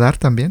gusta nadar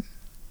también?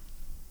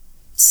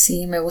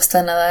 Sí, me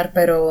gusta nadar,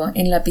 pero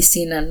en la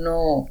piscina,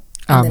 no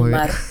en el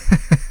mar.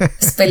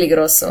 Es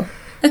peligroso.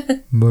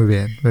 Muy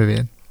bien, muy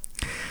bien.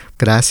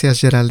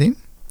 Gracias, Geraldine.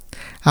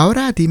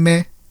 Ahora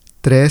dime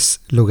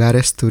 3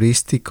 lugares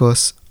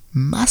turísticos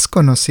más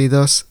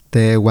conocidos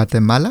de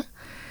Guatemala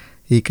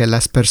y que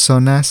las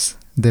personas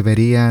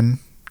deberían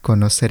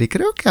conocer. Y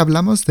creo que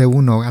hablamos de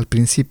uno al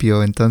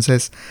principio,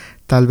 entonces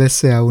tal vez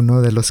sea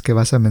uno de los que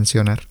vas a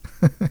mencionar.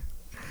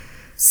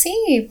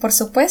 Sí, por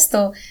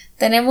supuesto.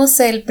 Tenemos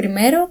el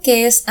primero,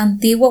 que es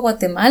Antigua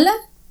Guatemala,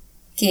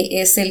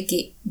 que es el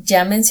que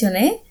ya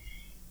mencioné.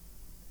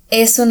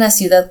 Es una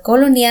ciudad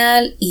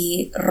colonial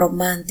y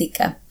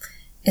romántica.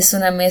 Es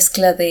una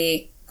mezcla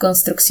de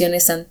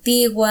construcciones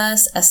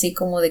antiguas, así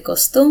como de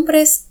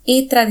costumbres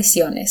y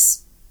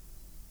tradiciones.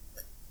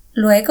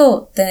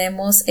 Luego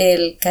tenemos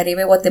el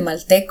Caribe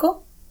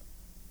guatemalteco.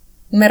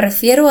 Me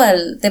refiero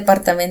al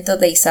departamento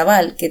de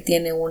Izabal, que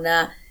tiene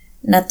una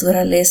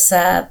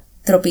naturaleza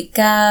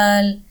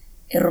tropical,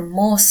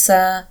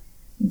 hermosa,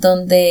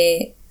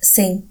 donde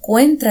se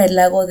encuentra el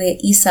lago de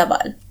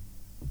Izabal,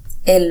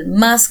 el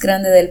más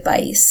grande del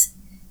país,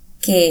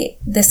 que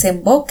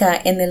desemboca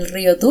en el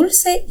río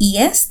Dulce y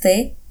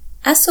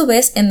a su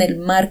vez en el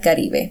mar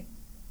Caribe.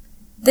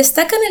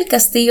 Destacan el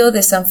castillo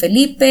de San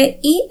Felipe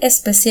y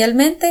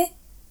especialmente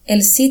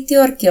el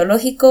sitio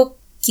arqueológico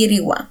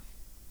Quiriguá.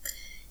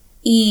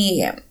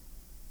 Y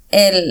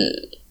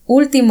el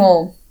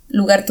último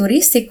lugar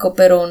turístico,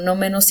 pero no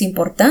menos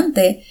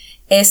importante,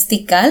 es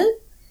Tikal,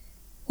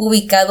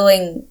 ubicado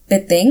en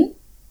Petén.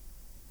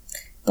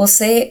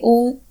 Posee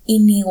un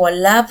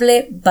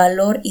inigualable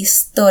valor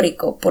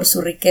histórico por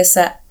su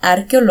riqueza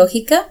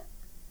arqueológica,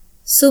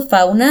 su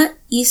fauna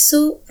y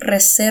su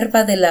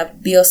reserva de la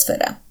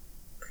biosfera.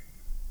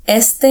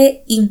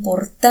 Este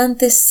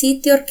importante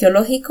sitio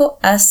arqueológico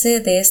hace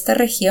de esta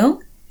región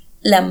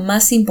la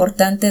más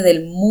importante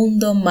del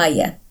mundo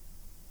maya.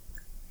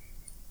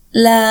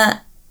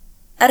 La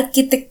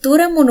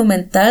arquitectura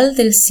monumental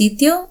del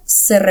sitio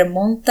se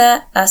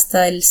remonta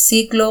hasta el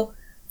siglo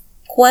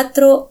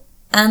IV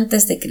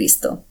a.C.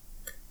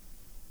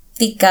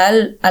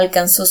 Tikal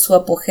alcanzó su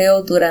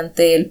apogeo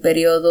durante el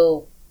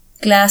periodo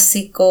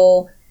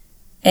clásico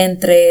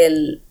entre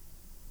el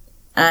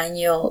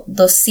año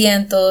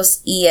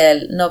 200 y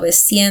el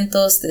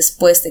 900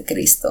 después de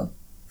Cristo.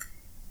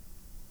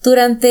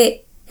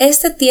 Durante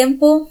este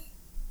tiempo,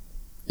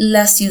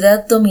 la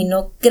ciudad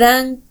dominó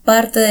gran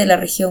parte de la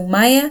región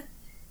maya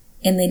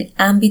en el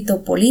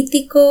ámbito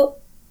político,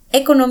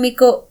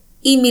 económico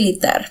y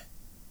militar.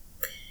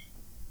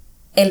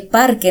 El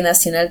Parque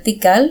Nacional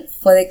Tikal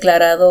fue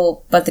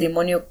declarado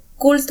Patrimonio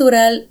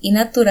Cultural y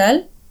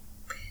Natural.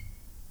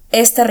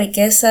 Esta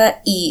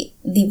riqueza y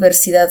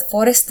diversidad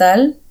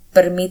forestal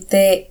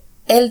permite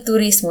el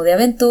turismo de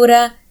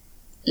aventura,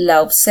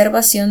 la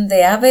observación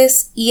de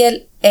aves y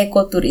el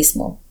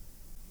ecoturismo.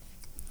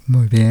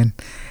 Muy bien.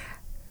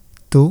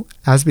 ¿Tú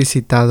has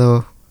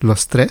visitado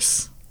los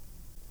 3?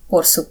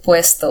 Por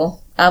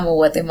supuesto, amo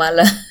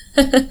Guatemala.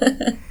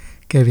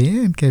 Qué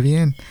bien, qué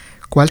bien.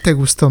 ¿Cuál te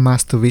gustó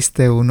más?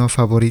 ¿Tuviste uno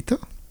favorito?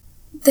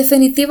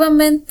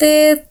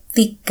 Definitivamente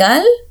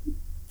Tikal,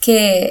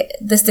 que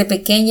desde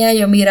pequeña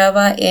yo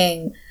miraba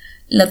en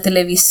la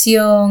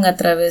televisión a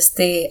través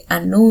de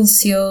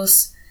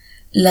anuncios,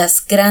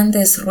 las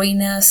grandes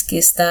ruinas que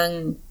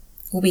están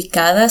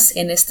ubicadas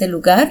en este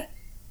lugar,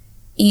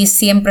 y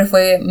siempre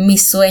fue mi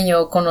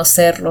sueño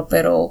conocerlo,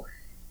 pero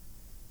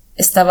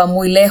estaba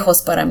muy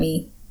lejos para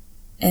mí.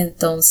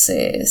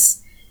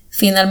 Entonces,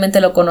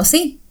 finalmente lo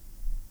conocí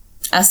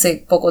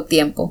hace poco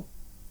tiempo.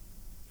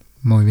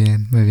 Muy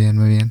bien, muy bien,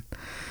 muy bien.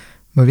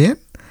 Muy bien.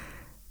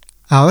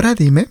 Ahora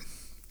dime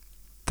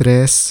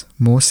 3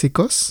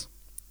 músicos,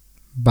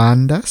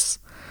 bandas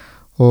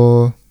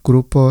o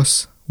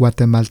grupos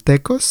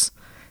guatemaltecos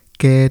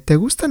que te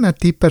gustan a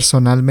ti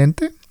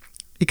personalmente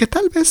y que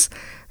tal vez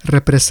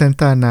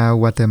representan a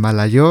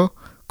Guatemala. Yo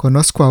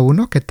conozco a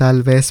uno que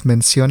tal vez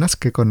mencionas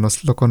que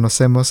lo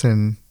conocemos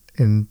en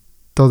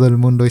todo el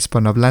mundo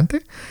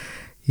hispanohablante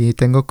y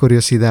tengo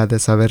curiosidad de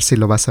saber si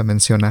lo vas a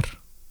mencionar.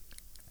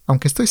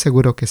 Aunque estoy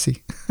seguro que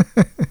sí.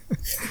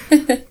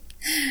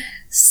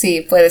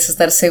 Sí, puedes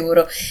estar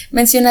seguro.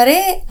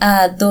 Mencionaré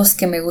a dos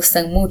que me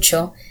gustan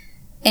mucho.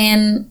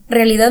 En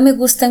realidad me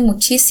gustan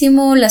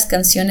muchísimo las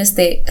canciones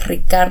de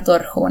Ricardo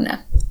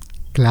Arjona.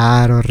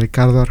 Claro,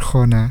 Ricardo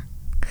Arjona.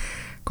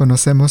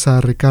 Conocemos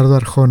a Ricardo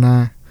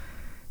Arjona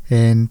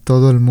en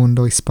todo el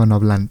mundo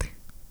hispanohablante.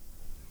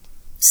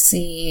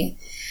 Sí,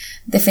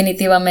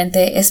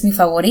 definitivamente es mi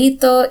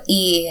favorito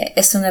y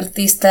es un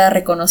artista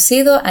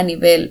reconocido a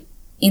nivel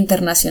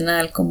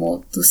internacional,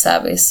 como tú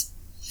sabes.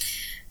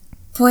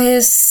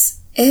 Pues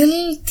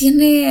él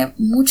tiene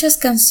muchas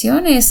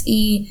canciones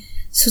y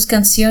sus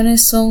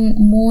canciones son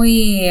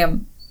muy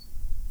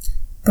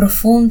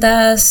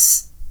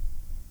profundas.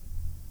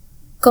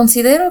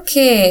 Considero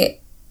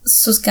que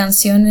sus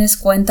canciones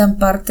cuentan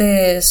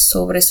parte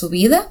sobre su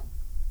vida.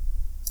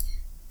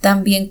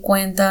 También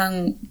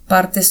cuentan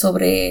parte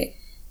sobre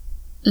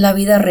la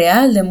vida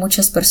real de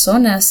muchas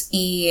personas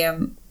y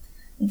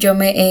yo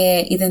me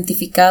he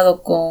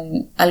identificado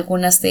con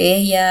algunas de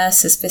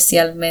ellas,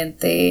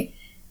 especialmente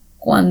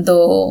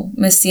cuando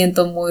me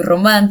siento muy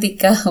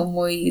romántica o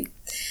muy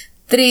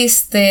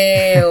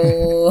triste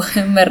o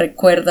me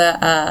recuerda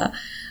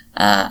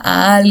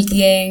a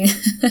alguien.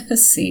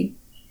 Sí.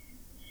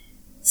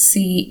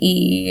 Sí,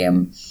 y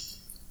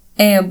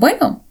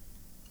bueno,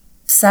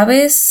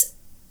 ¿sabes?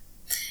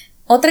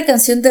 Otra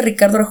canción de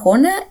Ricardo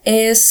Arjona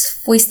es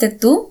Fuiste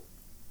tú,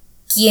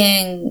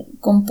 quien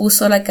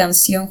compuso la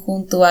canción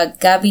junto a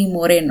Gaby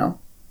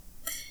Moreno.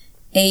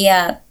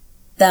 Ella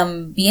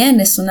también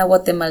es una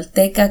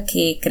guatemalteca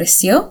que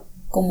creció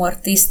como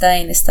artista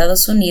en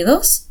Estados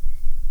Unidos,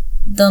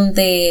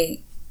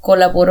 donde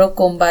colaboró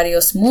con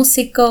varios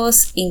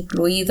músicos,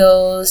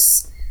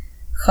 incluidos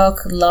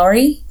Hugh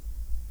Laurie,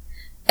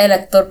 el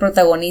actor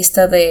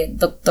protagonista de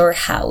Doctor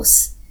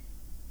House.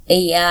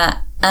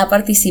 Ella ha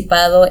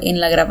participado en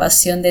la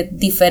grabación de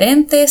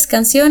diferentes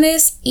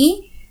canciones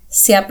y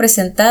se ha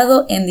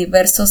presentado en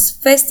diversos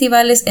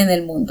festivales en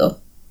el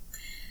mundo.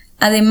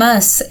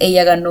 Además,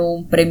 ella ganó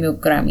un premio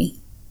Grammy.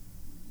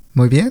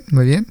 Muy bien,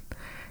 muy bien.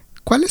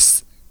 ¿Cuál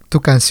es tu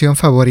canción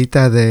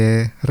favorita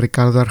de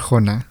Ricardo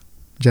Arjona,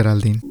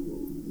 Geraldine?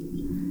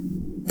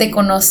 Te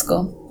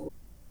conozco.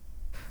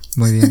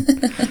 Muy bien.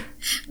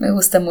 Me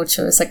gusta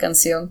mucho esa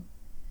canción.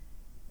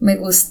 Me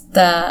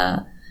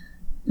gusta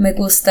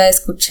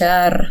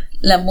escuchar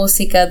la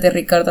música de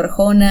Ricardo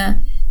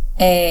Arjona,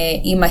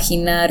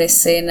 imaginar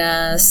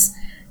escenas,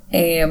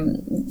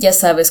 ya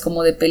sabes,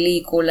 como de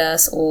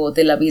películas o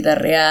de la vida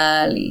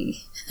real y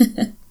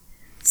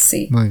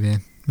sí. Muy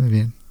bien, muy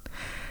bien.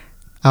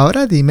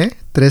 Ahora dime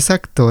 3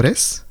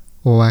 actores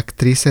o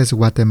actrices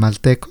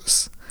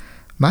guatemaltecos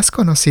más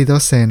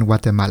conocidos en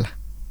Guatemala.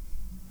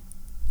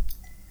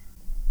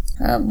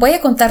 Voy a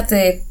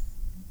contarte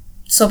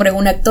sobre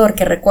un actor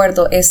que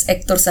recuerdo, es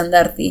Héctor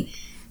Sandarti.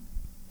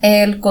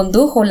 Él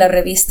condujo la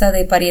revista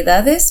de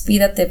variedades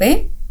Vida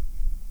TV.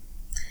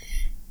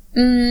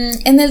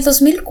 En el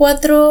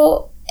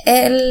 2004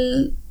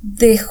 él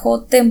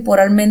dejó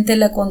temporalmente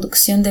la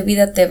conducción de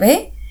Vida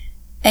TV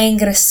e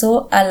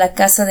ingresó a la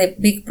casa de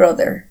Big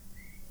Brother,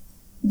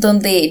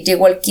 donde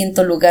llegó al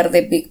 5º lugar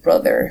de Big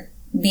Brother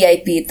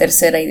VIP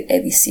tercera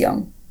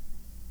edición.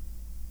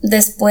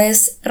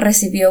 Después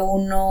recibió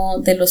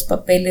uno de los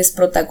papeles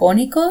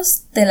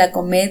protagónicos de la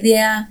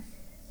comedia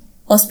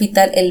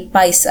Hospital El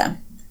Paisa,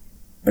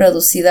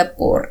 producida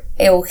por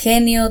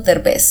Eugenio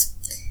Derbez.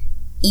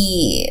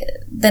 Y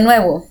de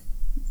nuevo,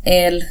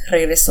 él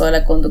regresó a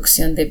la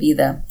conducción de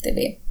Vida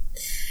TV.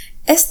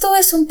 Esto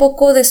es un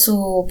poco de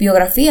su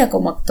biografía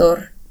como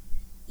actor.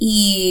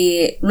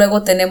 Y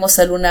luego tenemos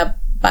a Luna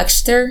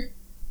Baxter,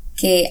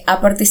 que ha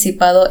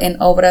participado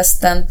en obras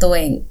tanto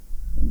en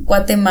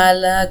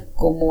Guatemala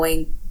como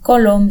en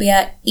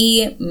Colombia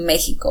y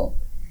México,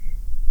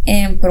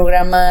 en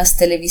programas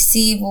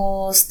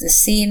televisivos, de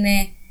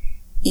cine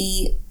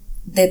y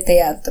de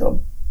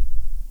teatro.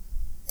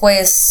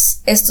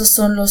 Pues estos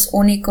son los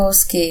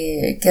únicos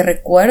que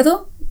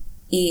recuerdo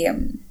y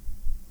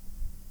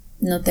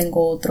no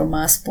tengo otro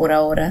más por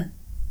ahora.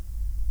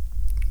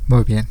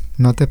 Muy bien,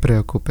 no te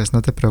preocupes,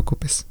 no te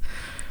preocupes.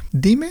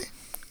 Dime,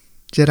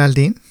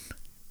 Geraldine,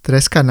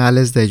 3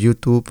 canales de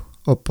YouTube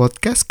o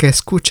podcast que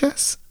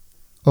escuchas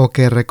o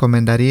que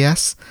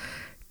recomendarías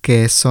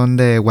que son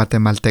de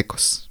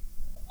guatemaltecos.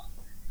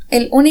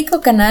 El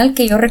único canal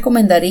que yo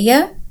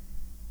recomendaría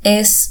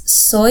es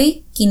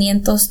Soy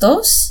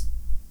 502.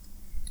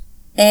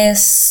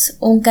 Es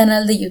un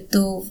canal de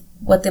YouTube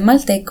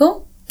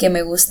guatemalteco que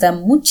me gusta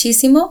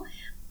muchísimo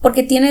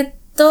porque tiene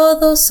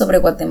todo sobre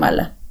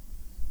Guatemala,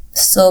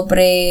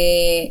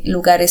 sobre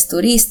lugares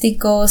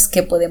turísticos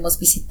que podemos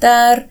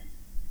visitar,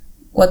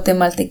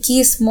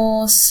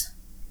 guatemaltequismos,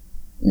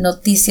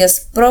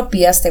 noticias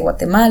propias de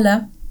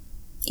Guatemala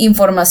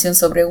información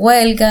sobre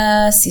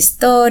huelgas,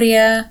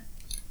 historia,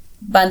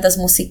 bandas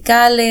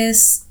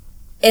musicales,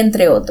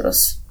 entre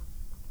otros.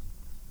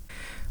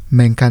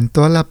 Me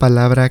encantó la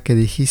palabra que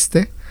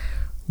dijiste,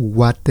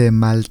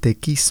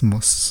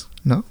 guatemaltequismos,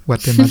 ¿no?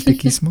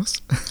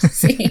 Guatemaltequismos.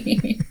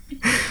 Sí.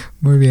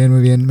 Muy bien,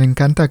 muy bien. Me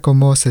encanta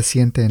cómo se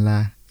siente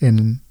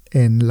en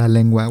la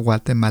lengua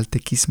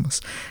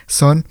guatemaltequismos.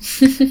 Son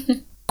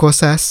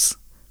cosas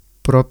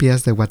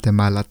propias de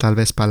Guatemala, tal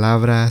vez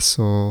palabras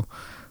o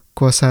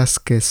cosas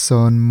que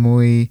son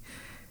muy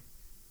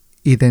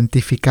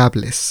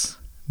identificables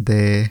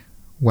de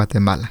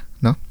Guatemala,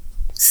 ¿no?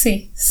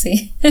 Sí,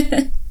 sí.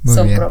 Muy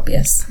Son bien.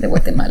 propias de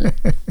Guatemala.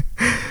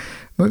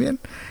 Muy bien.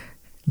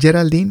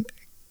 Geraldine,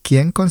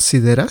 ¿quién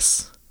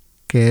consideras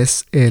que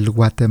es el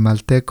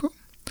guatemalteco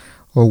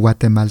o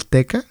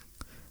guatemalteca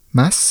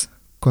más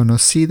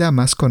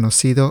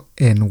conocido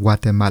en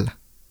Guatemala?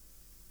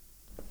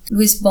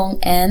 Luis Bon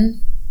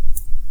An.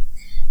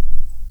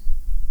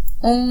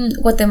 Un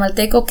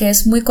guatemalteco que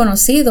es muy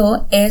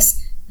conocido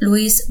es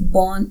Luis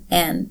Bon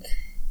An.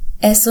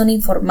 Es un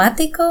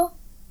informático,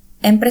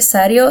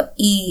 empresario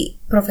y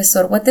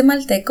profesor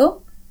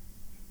guatemalteco.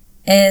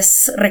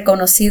 Es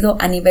reconocido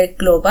a nivel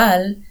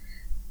global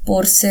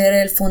por ser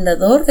el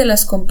fundador de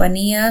las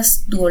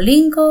compañías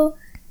Duolingo,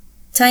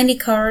 Tiny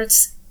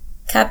Cards,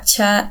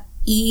 CAPTCHA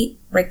y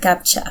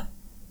ReCAPTCHA.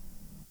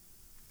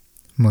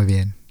 Muy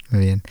bien,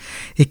 muy bien.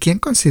 ¿Y quién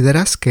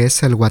consideras que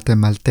es el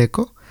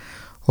guatemalteco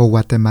o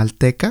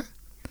guatemalteca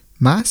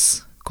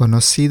más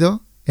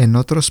conocido en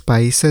otros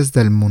países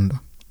del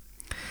mundo?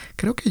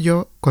 Creo que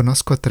yo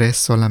conozco 3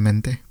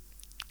 solamente.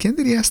 ¿Quién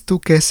dirías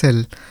tú que es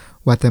el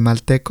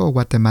guatemalteco o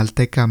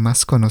guatemalteca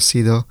más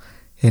conocido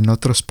en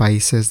otros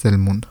países del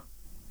mundo?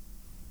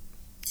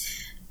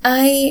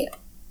 Hay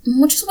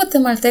muchos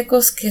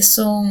guatemaltecos que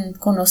son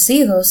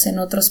conocidos en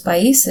otros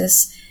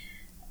países,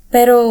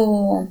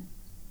 pero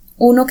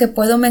uno que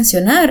puedo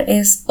mencionar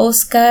es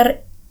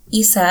Oscar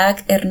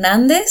Isaac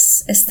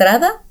Hernández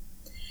Estrada.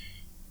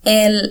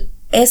 Él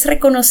es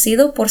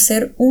reconocido por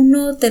ser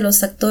uno de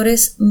los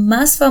actores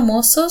más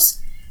famosos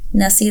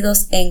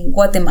nacidos en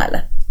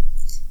Guatemala,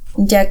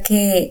 ya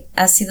que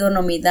ha sido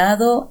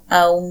nominado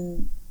a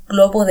un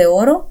Globo de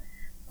Oro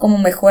como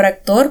mejor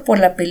actor por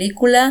la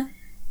película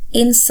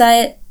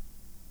Inside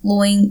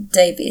Llewyn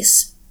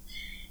Davis.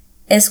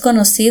 Es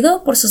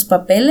conocido por sus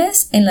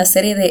papeles en la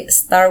serie de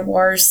Star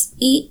Wars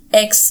y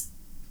Ex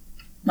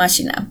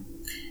Machina.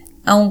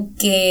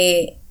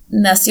 Aunque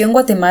nació en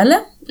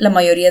Guatemala, la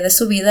mayoría de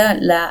su vida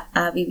la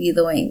ha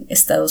vivido en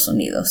Estados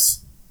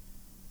Unidos.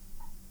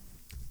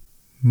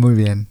 Muy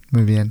bien,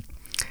 muy bien.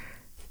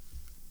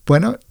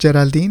 Bueno,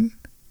 Geraldine,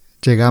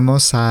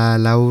 llegamos a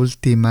la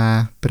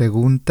última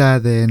pregunta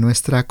de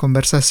nuestra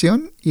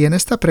conversación y en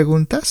esta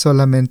pregunta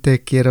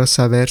solamente quiero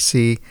saber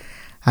si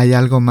hay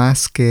algo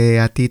más que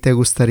a ti te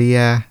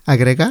gustaría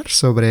agregar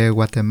sobre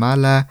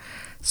Guatemala,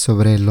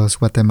 sobre los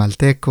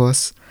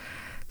guatemaltecos,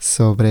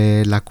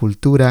 sobre la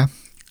cultura,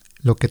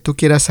 lo que tú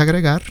quieras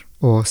agregar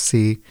o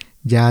si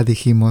ya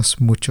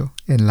dijimos mucho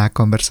en la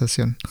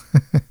conversación.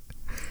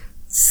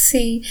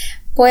 Sí,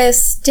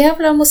 pues ya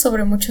hablamos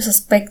sobre muchos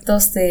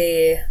aspectos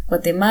de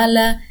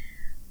Guatemala.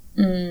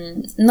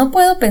 No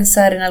puedo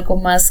pensar en algo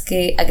más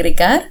que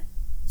agregar.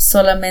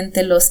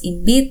 Solamente los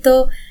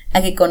invito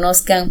a que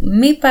conozcan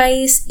mi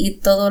país y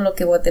todo lo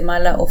que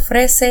Guatemala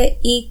ofrece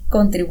y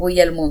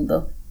contribuye al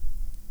mundo.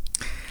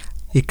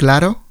 Y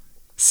claro,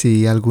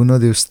 si alguno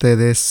de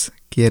ustedes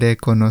quiere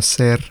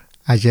conocer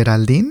a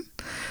Geraldine,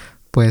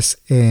 pues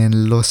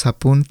en los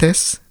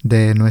apuntes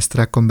de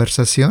nuestra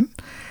conversación,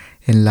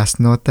 en las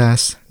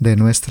notas de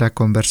nuestra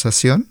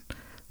conversación,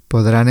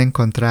 podrán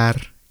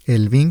encontrar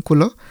el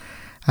vínculo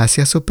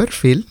hacia su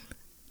perfil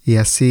y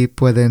así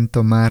pueden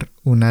tomar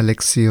una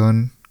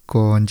lección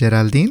con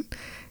Geraldine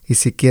y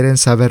si quieren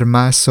saber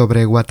más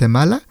sobre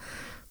Guatemala,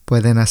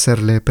 pueden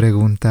hacerle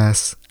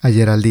preguntas a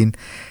Geraldine.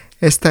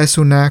 Esta es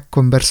una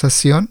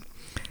conversación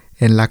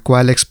en la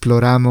cual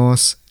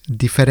exploramos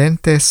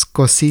diferentes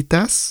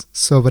cositas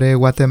sobre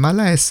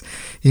Guatemala. Es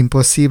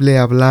imposible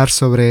hablar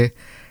sobre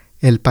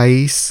el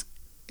país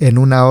en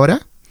una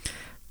hora,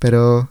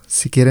 pero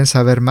si quieren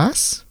saber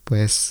más,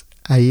 pues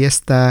ahí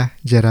está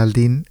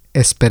Geraldine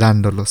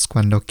esperándolos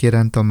cuando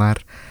quieran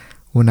tomar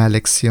una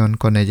lección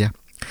con ella.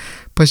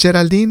 Pues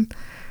Geraldine,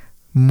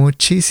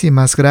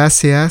 muchísimas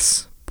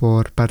gracias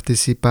por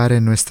participar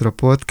en nuestro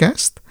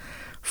podcast.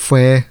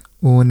 Fue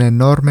un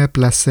enorme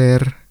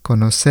placer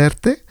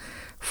conocerte.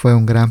 Fue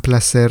un gran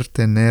placer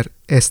tener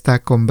esta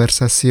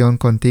conversación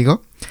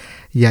contigo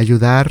y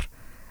ayudar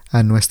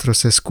a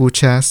nuestros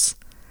escuchas,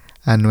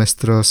 a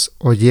nuestros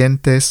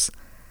oyentes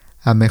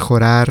a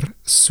mejorar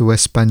su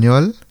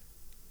español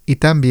y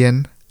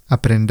también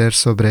aprender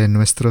sobre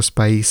nuestros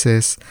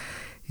países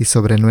y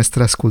sobre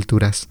nuestras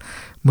culturas.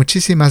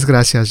 Muchísimas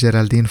gracias,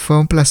 Geraldine. Fue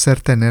un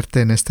placer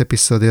tenerte en este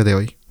episodio de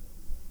hoy.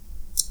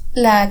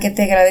 La que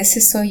te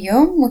agradece soy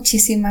yo.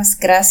 Muchísimas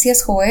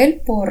gracias,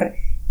 Joel, por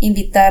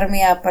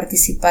invitarme a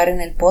participar en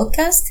el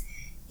podcast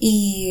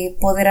y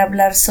poder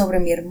hablar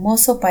sobre mi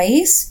hermoso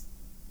país.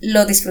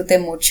 Lo disfruté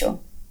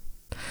mucho.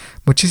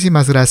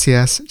 Muchísimas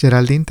gracias,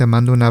 Geraldine. Te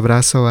mando un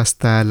abrazo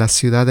hasta la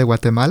ciudad de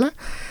Guatemala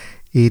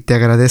y te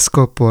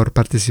agradezco por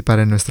participar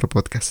en nuestro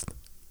podcast.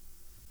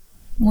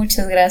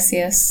 Muchas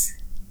gracias.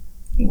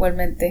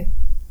 Igualmente.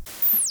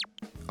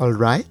 All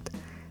right,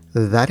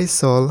 that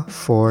is all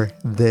for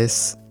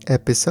this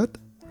episode.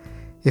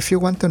 If you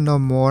want to know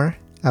more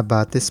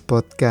about this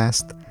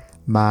podcast,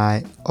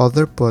 my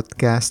other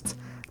podcasts,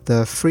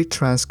 the free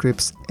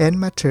transcripts and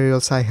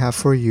materials I have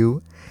for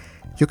you,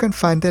 you can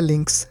find the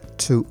links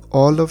to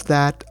all of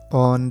that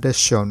on the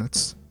show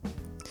notes.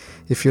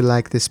 If you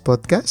like this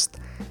podcast,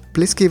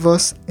 please give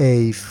us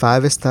a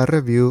 5-star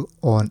review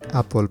on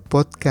Apple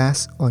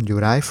Podcasts on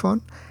your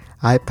iPhone,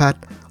 iPad,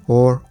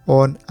 or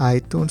on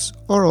iTunes,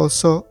 or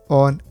also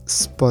on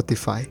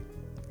Spotify.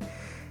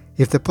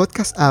 If the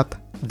podcast app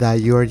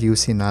that you are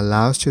using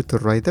allows you to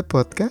rate the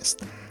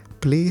podcast,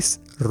 please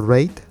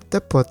rate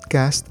the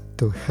podcast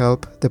to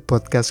help the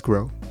podcast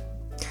grow.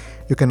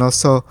 You can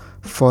also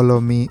follow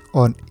me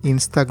on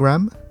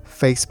Instagram,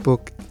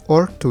 Facebook,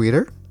 or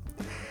Twitter.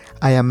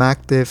 I am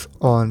active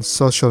on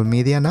social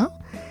media now,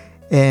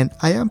 and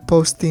I am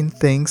posting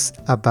things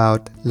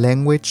about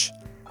language,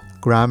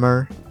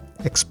 grammar,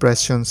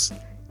 expressions,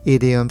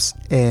 idioms,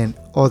 and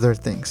other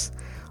things.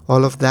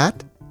 All of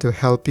that to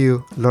help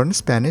you learn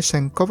Spanish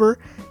and cover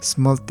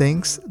small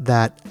things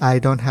that I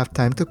don't have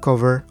time to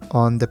cover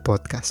on the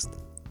podcast.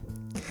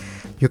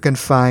 You can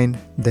find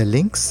the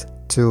links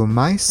to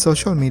my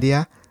social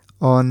media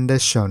on the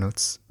show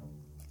notes.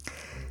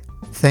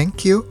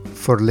 Thank you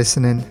for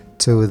listening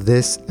to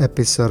this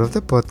episode of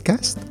the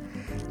podcast.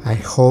 I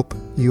hope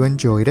you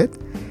enjoyed it,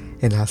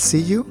 and I'll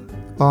see you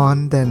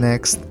on the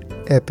next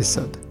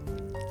episode.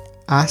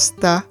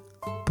 Hasta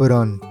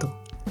pronto.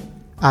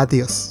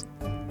 Adiós.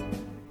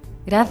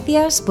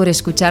 Gracias por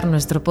escuchar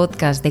nuestro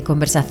podcast de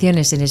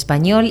conversaciones en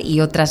español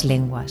y otras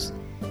lenguas.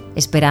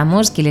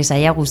 Esperamos que les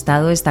haya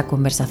gustado esta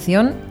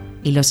conversación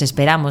y los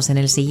esperamos en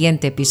el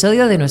siguiente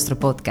episodio de nuestro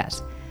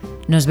podcast.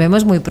 Nos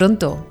vemos muy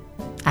pronto.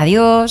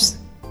 Adiós.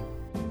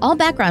 All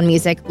background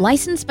music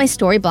licensed by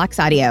Storyblocks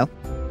Audio.